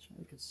could try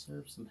to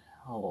conserve some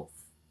health.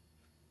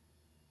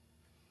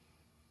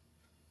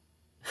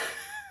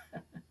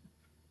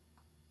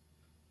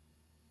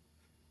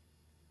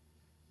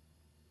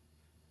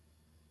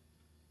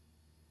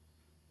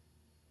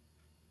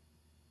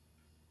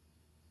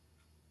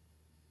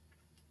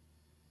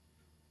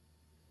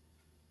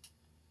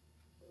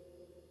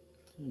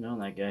 I didn't know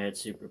that guy had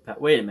super power.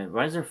 Wait a minute,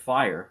 why is there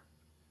fire?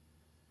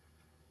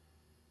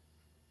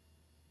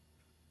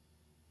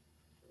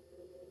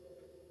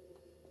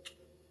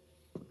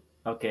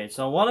 Okay,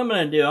 so what I'm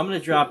going to do, I'm going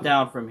to drop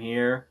down from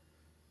here.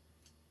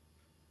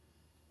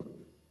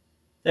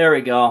 There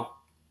we go.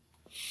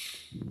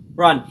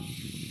 Run.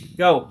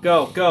 Go,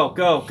 go, go,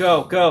 go,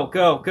 go, go,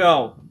 go,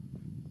 go.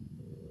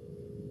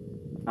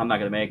 I'm not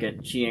going to make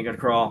it. She ain't going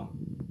to crawl.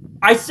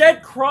 I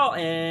said crawl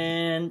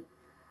and...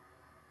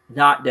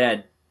 Not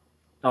dead.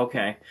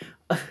 Okay.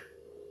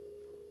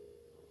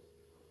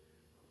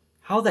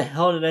 How the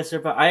hell did I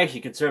survive? I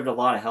actually conserved a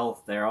lot of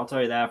health there. I'll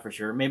tell you that for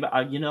sure. Maybe,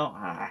 you know,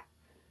 I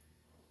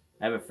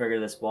haven't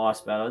figured this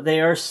boss battle. They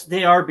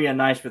are being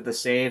nice with the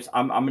saves.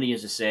 I'm going to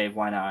use a save.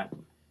 Why not?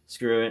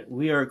 Screw it.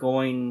 We are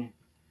going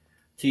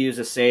to use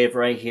a save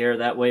right here.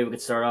 That way we can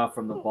start off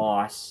from the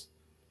boss.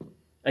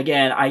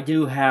 Again, I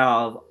do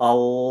have a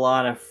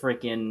lot of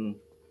freaking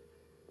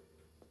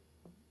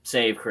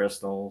save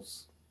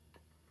crystals.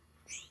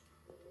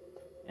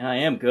 And I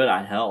am good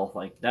on health.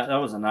 Like, that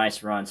was a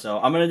nice run. So,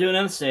 I'm going to do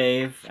another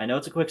save. I know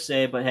it's a quick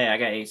save, but hey, I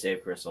got 8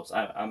 save crystals.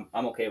 I'm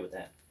okay with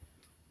that.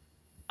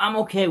 I'm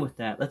okay with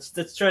that. Let's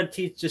try to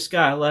teach this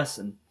guy a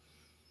lesson.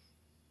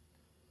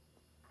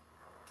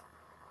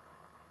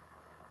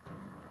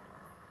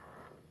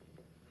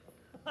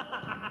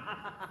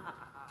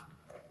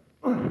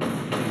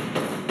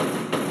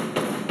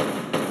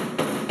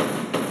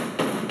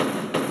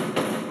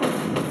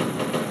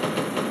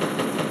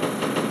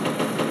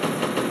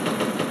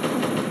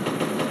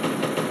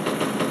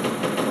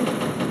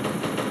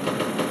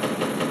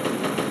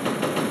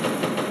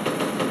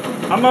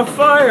 I'm on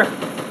fire!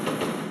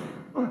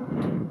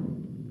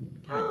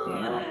 God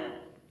damn.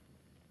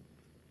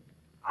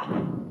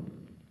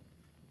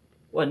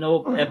 What,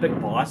 no epic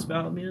boss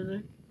battle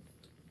music?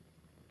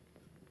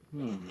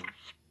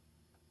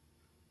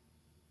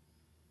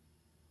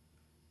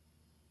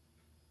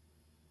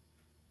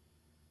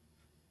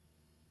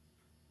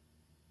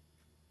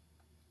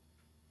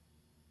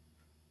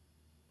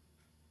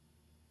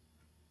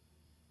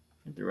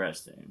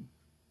 Interesting.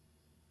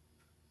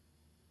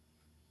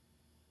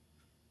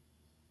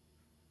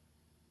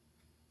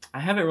 I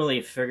haven't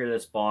really figured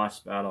this boss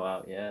battle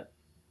out yet.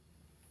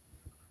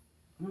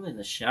 Really,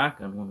 the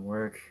shotgun would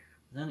work.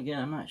 Then again,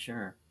 I'm not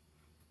sure.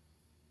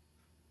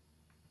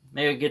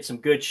 Maybe get some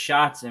good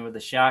shots in with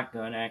the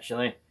shotgun,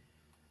 actually.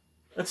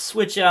 Let's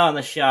switch out on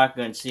the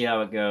shotgun and see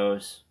how it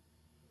goes.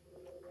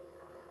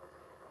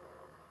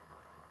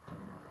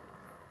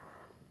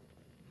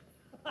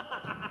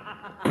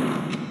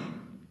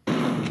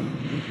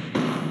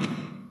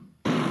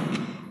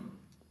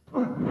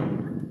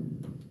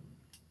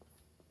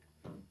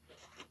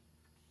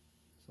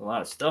 A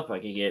lot of stuff I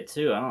could get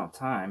too. I don't have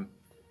time.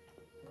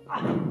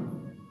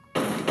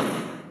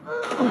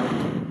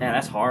 Man,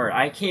 that's hard.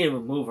 I can't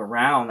even move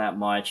around that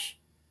much.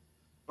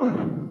 I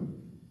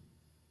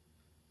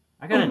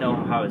gotta know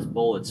how his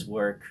bullets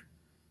work.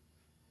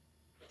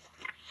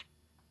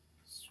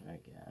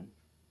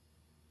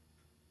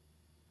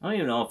 I don't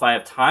even know if I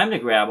have time to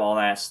grab all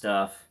that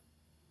stuff.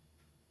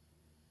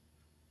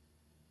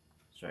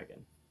 Let's try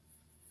again.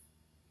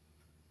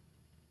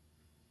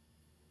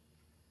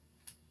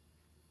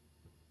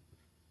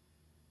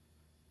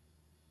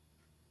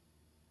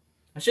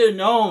 I should have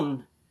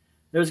known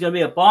there was going to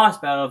be a boss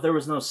battle if there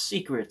was no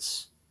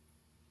secrets.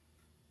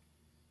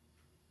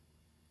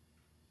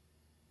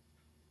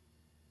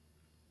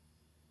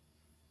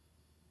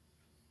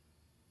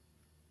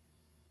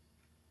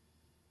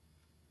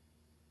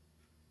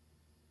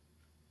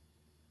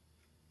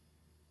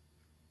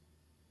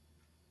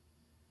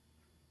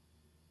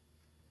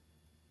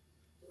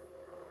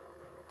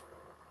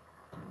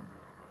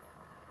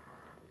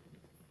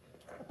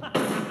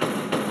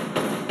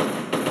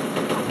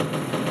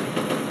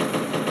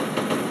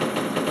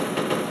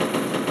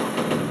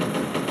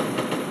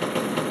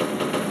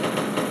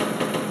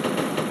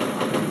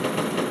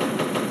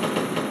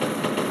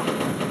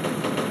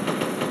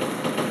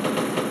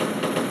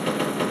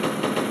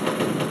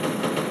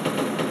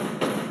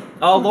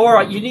 Oh,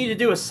 Laura, you need to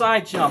do a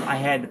side jump. I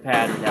had to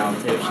pat her down,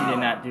 too. She did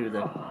not do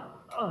the...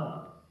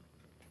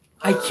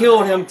 I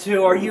killed him,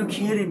 too. Are you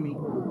kidding me?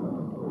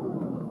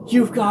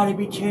 You've got to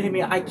be kidding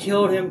me. I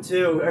killed him,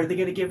 too. Are they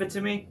going to give it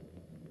to me?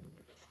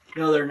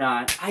 No, they're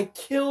not. I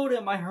killed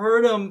him. I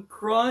heard him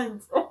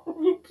grunt. Are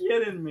you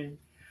kidding me?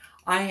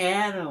 I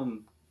had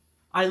him.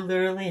 I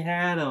literally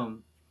had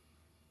him.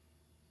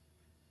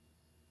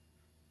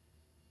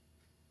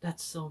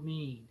 That's so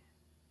mean.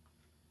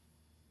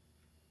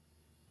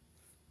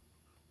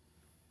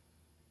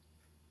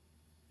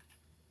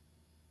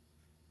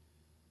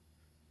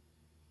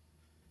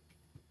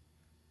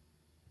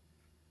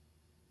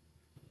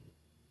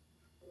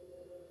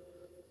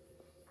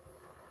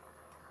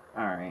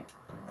 Alright.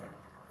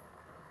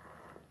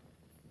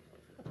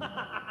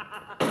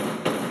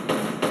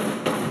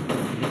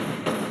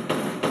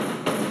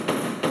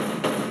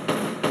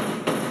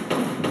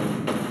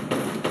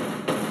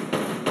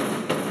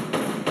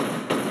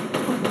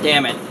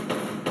 Damn it.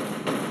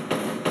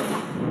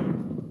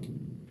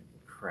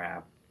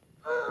 Crap.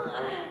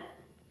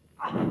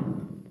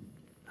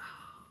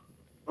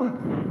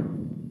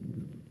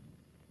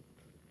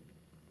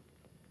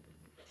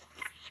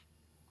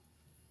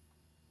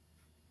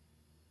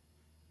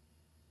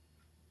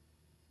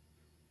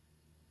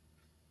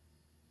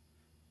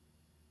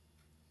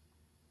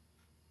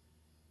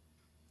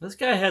 This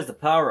guy has the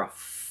power of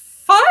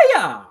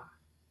fire!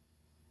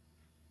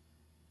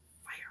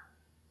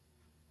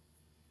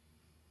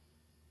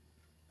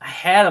 I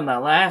had him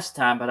that last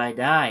time, but I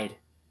died.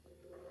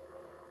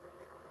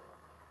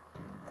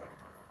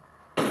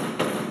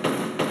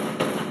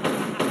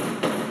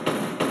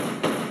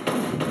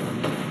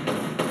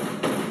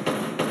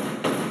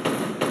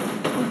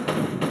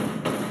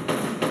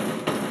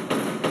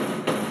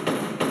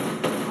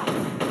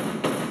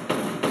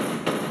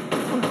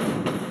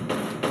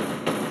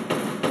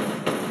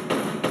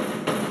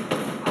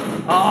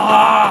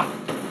 Ah!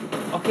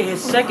 Okay,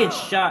 his second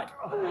shot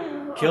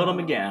killed him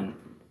again.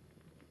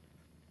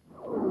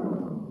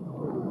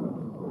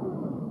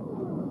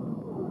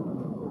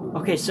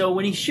 Okay, so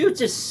when he shoots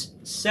his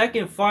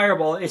second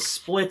fireball, it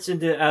splits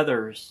into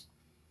others.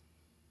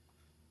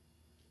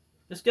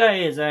 This guy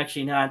is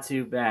actually not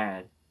too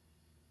bad.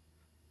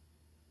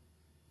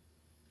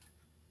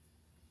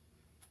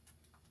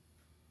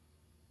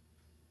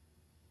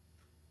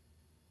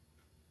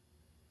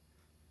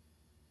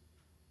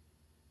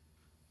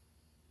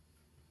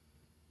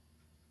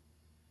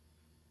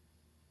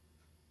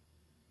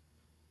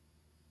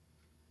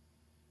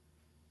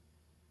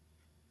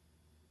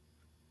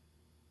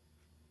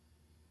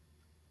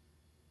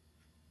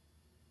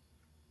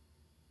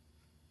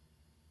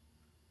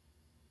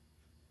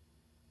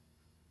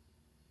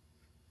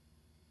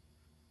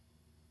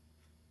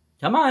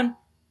 Come on.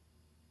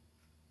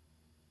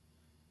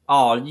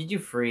 Oh, did you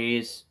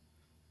freeze?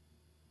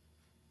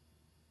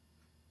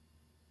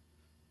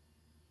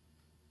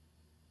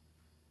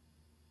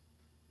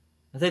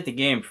 I think the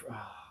game...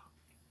 Oh.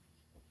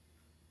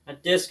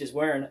 That disc is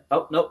wearing...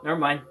 Oh, nope, never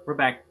mind. We're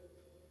back.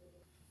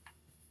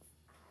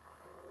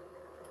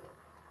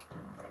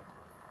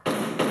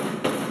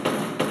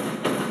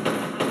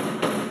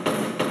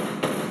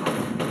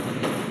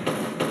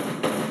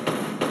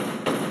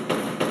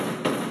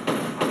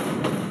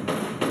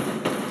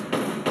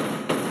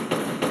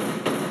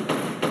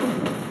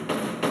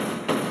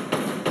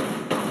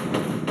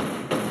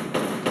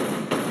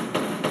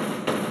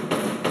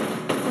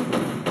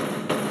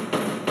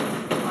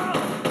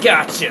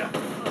 Gotcha!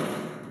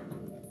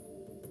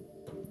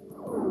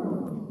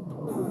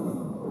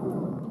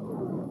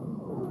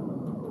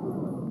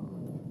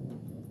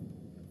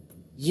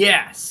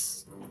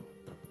 Yes!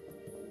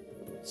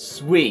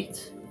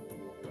 Sweet.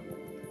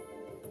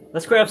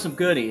 Let's grab some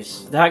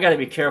goodies. I gotta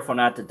be careful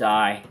not to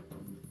die.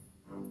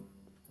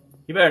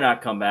 You better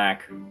not come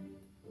back.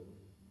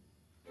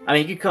 I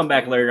mean, you can come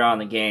back later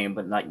on in the game,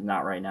 but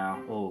not right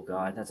now. Oh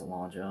god, that's a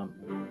long jump.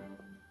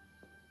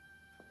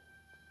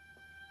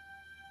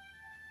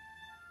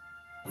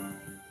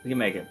 We can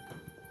make it.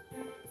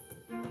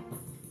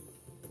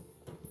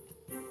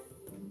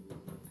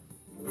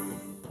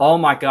 Oh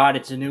my god,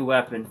 it's a new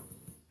weapon.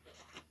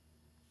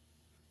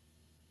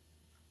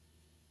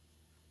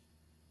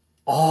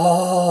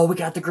 Oh, we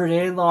got the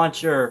grenade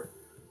launcher.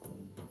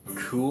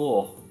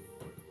 Cool.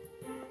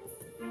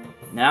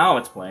 Now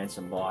it's playing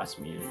some boss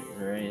music. Is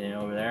there anything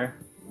over there?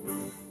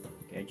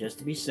 Okay, just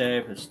to be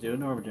safe, let's do an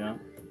overjump.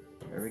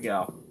 There we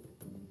go.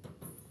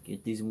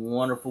 Get these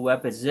wonderful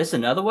weapons. Is this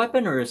another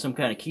weapon or is some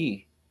kind of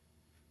key?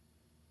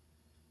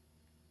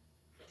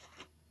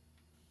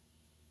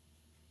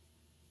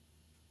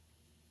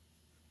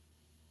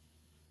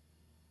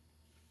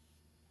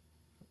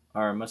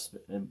 Or it must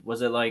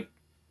was it like...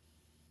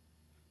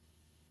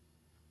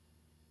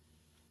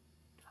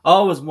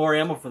 Oh, it was more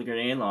ammo for the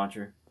grenade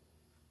launcher.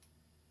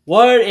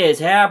 What is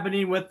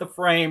happening with the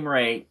frame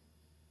rate?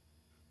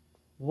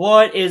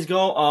 What is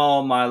going...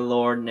 Oh, my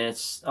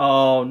lordness.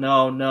 Oh,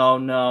 no, no,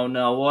 no,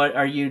 no. What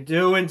are you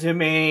doing to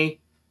me?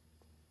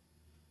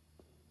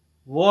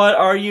 What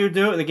are you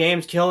doing? The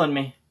game's killing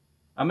me.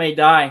 I may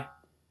die.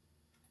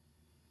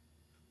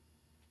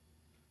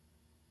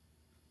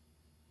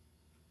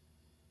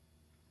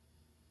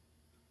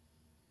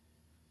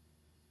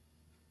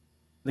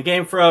 The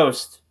game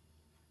froze.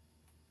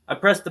 I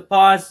pressed the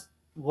pause.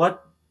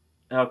 What?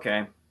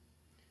 Okay.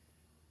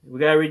 We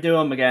gotta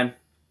redo them again.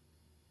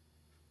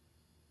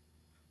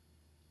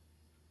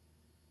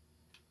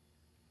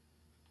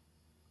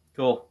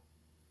 Cool.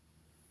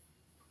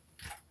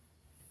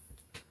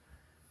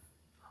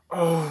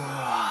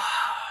 Oh.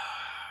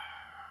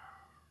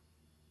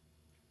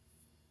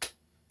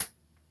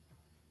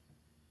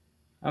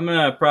 I'm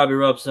gonna probably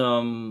rub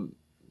some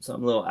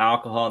little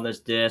alcohol on this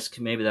disc.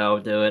 Maybe that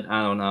will do it.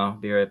 I don't know.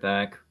 Be right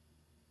back.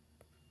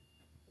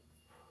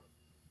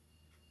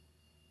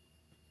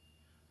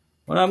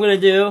 What I'm gonna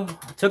do,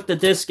 I took the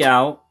disc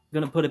out. I'm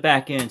gonna put it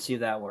back in and see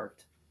if that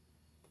worked.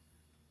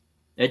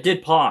 It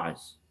did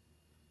pause.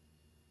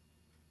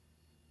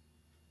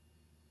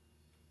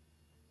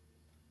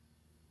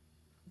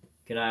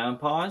 Can I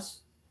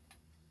unpause?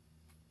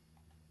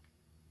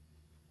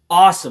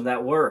 Awesome,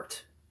 that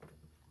worked.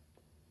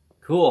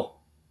 Cool.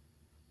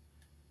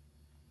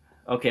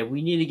 Okay,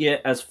 we need to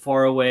get as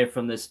far away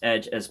from this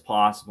edge as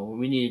possible. What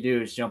we need to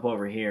do is jump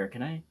over here.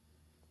 Can I?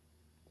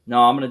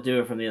 No, I'm going to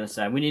do it from the other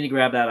side. We need to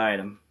grab that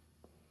item.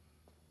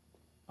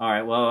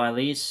 Alright, well, at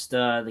least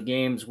the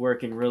game's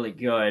working really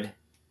good.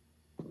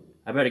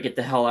 I better get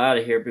the hell out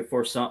of here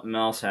before something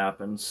else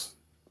happens.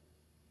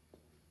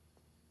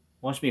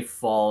 Watch me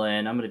fall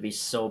in. I'm going to be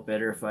so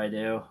bitter if I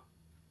do.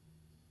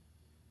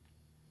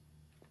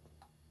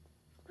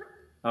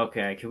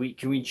 Okay,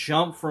 can we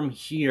jump from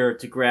here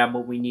to grab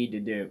what we need to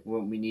do?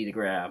 What we need to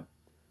grab?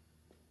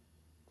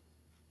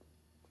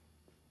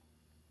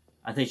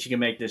 I think she can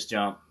make this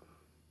jump.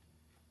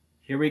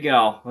 Here we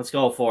go. Let's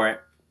go for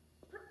it.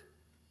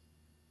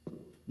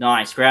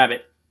 Nice, grab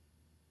it.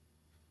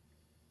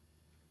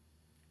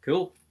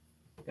 Cool.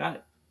 Got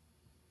it.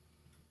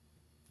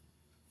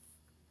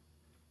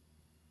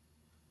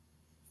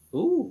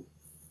 Ooh.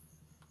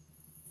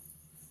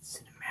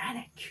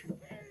 Cinematic.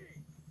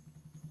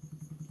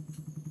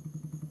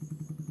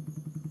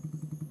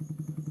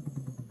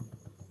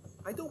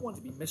 I don't want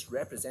to be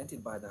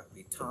misrepresented by that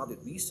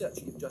retarded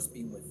researcher you've just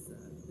been with.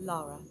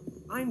 Lara.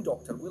 I'm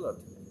Dr. Willard.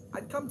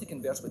 I'd come to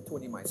converse with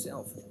Tony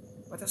myself,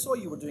 but I saw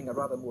you were doing a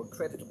rather more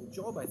creditable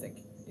job, I think.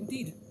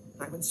 Indeed,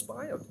 I'm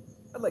inspired.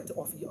 I'd like to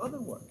offer you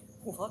other work.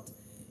 What?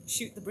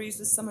 Shoot the breeze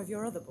with some of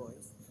your other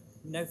boys?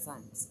 No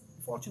thanks.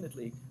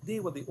 Fortunately,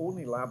 they were the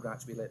only lab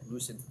rats we let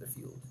loose into the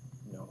field.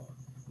 No.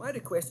 My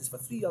request is for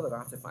 3 other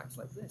artifacts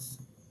like this.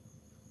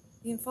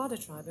 The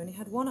Infada tribe only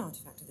had one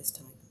artifact of this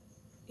type.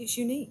 It's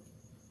unique.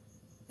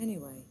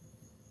 Anyway,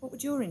 what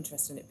would your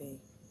interest in it be?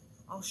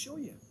 I'll show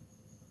you.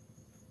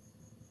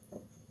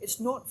 It's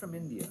not from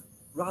India,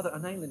 rather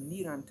an island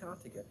near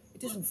Antarctica.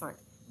 It is in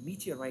fact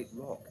meteorite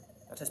rock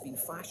that has been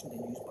fashioned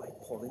and used by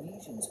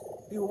Polynesians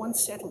who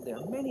once settled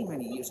there many,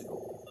 many years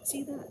ago.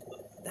 See that?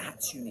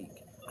 That's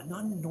unique. An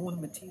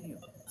unknown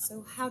material.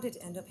 So how did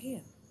it end up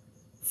here?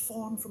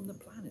 Formed from the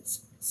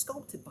planets,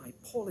 sculpted by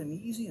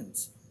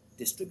Polynesians,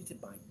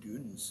 distributed by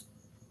goons.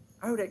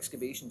 Our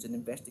excavations and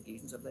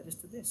investigations have led us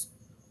to this.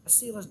 A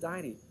sailor's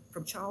diary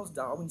from Charles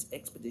Darwin's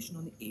expedition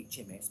on the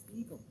HMS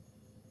Beagle.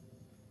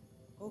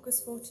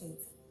 August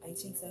 14th,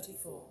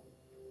 1834.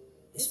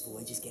 This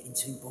voyage is getting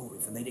too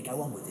boring for me to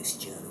go on with this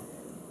journal.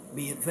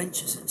 Me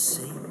adventures at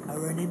sea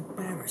are an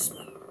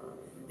embarrassment.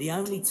 The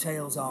only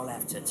tales I'll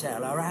have to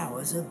tell are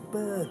hours of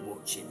bird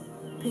watching,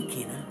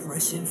 picking and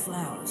pressing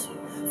flowers,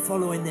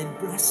 following them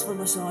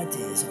blasphemous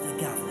ideas of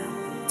the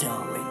governor,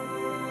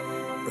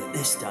 Darwin. But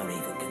this don't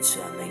even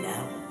concern me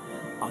now.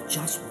 I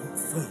just want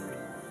food.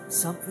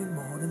 Something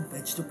more than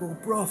vegetable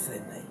broth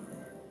in me.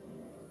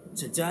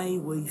 Today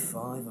we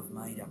 5 have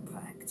made a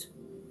pact.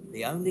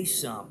 The only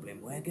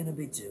sampling we're going to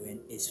be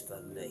doing is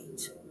for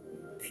meat.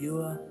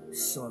 Pure,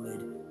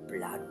 solid,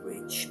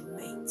 blood-rich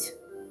meat.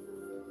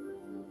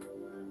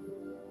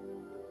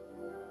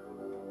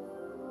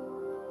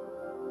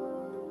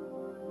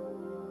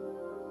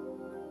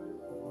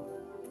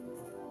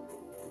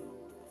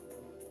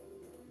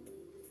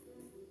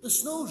 The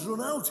snow's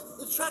run out.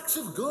 The tracks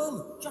have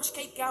gone. Just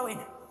keep going.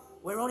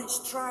 We're on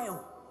its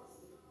trail.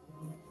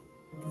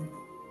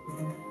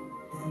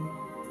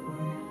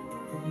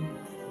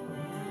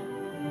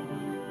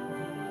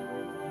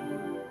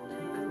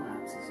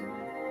 Collapses in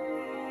there.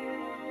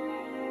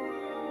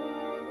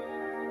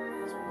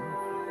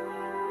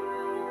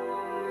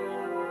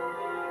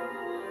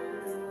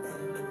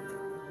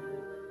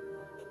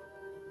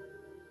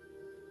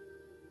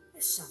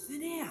 It's There's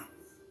something here.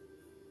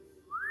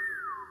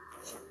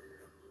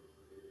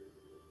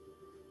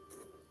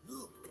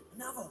 Look,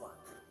 another one.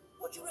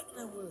 What do you reckon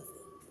they're worth?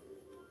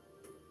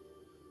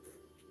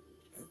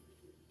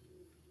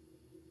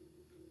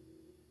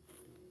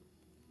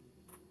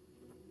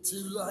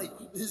 Too late.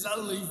 There's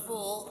only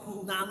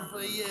 4. None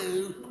for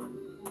you.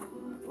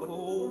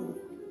 Oh.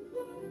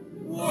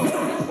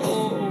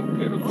 Oh,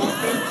 beautiful.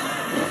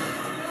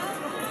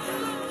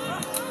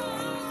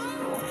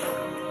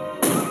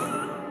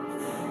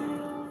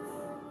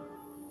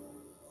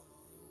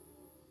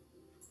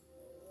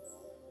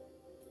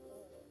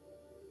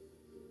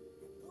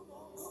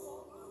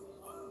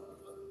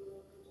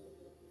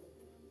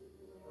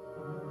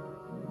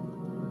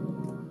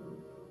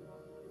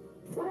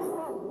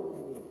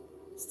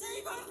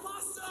 Stephen,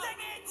 faster! Dang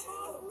it!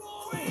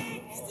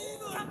 Quick!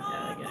 Stephen! Come on,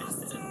 Yeah, I guess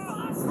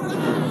faster!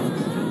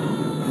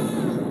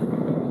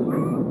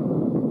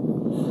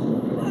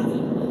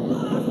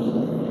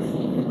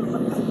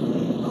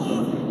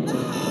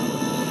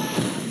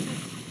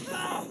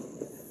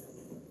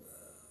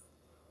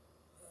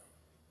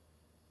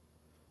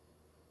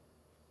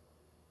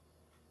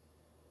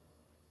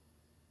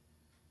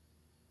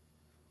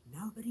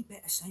 Nobody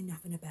better say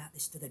nothing about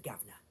this to the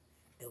governor,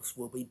 else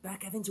we'll be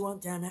back having to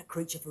hunt down that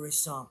creature for his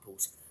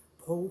samples.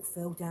 Paul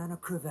fell down a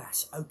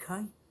crevasse,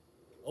 okay?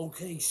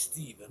 Okay,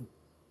 Stephen.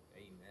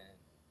 Amen.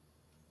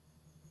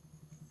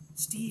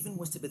 Stephen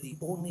was to be the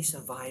only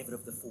survivor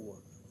of the 4.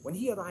 When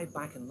he arrived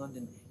back in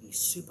London, he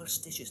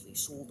superstitiously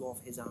sold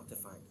off his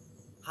artifact,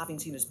 having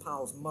seen his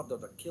pals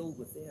murdered or killed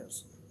with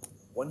theirs.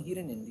 One here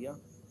in India,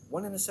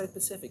 one in the South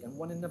Pacific, and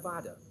one in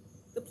Nevada.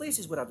 The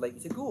places where I'd like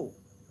you to go.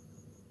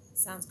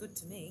 Sounds good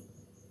to me.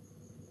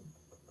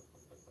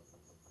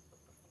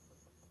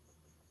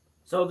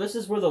 So this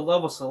is where the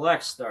level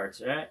select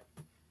starts, right?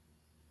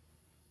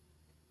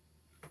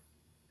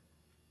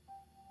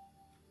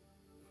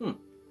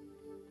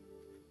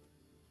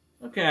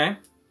 Okay.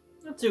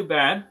 Not too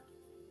bad.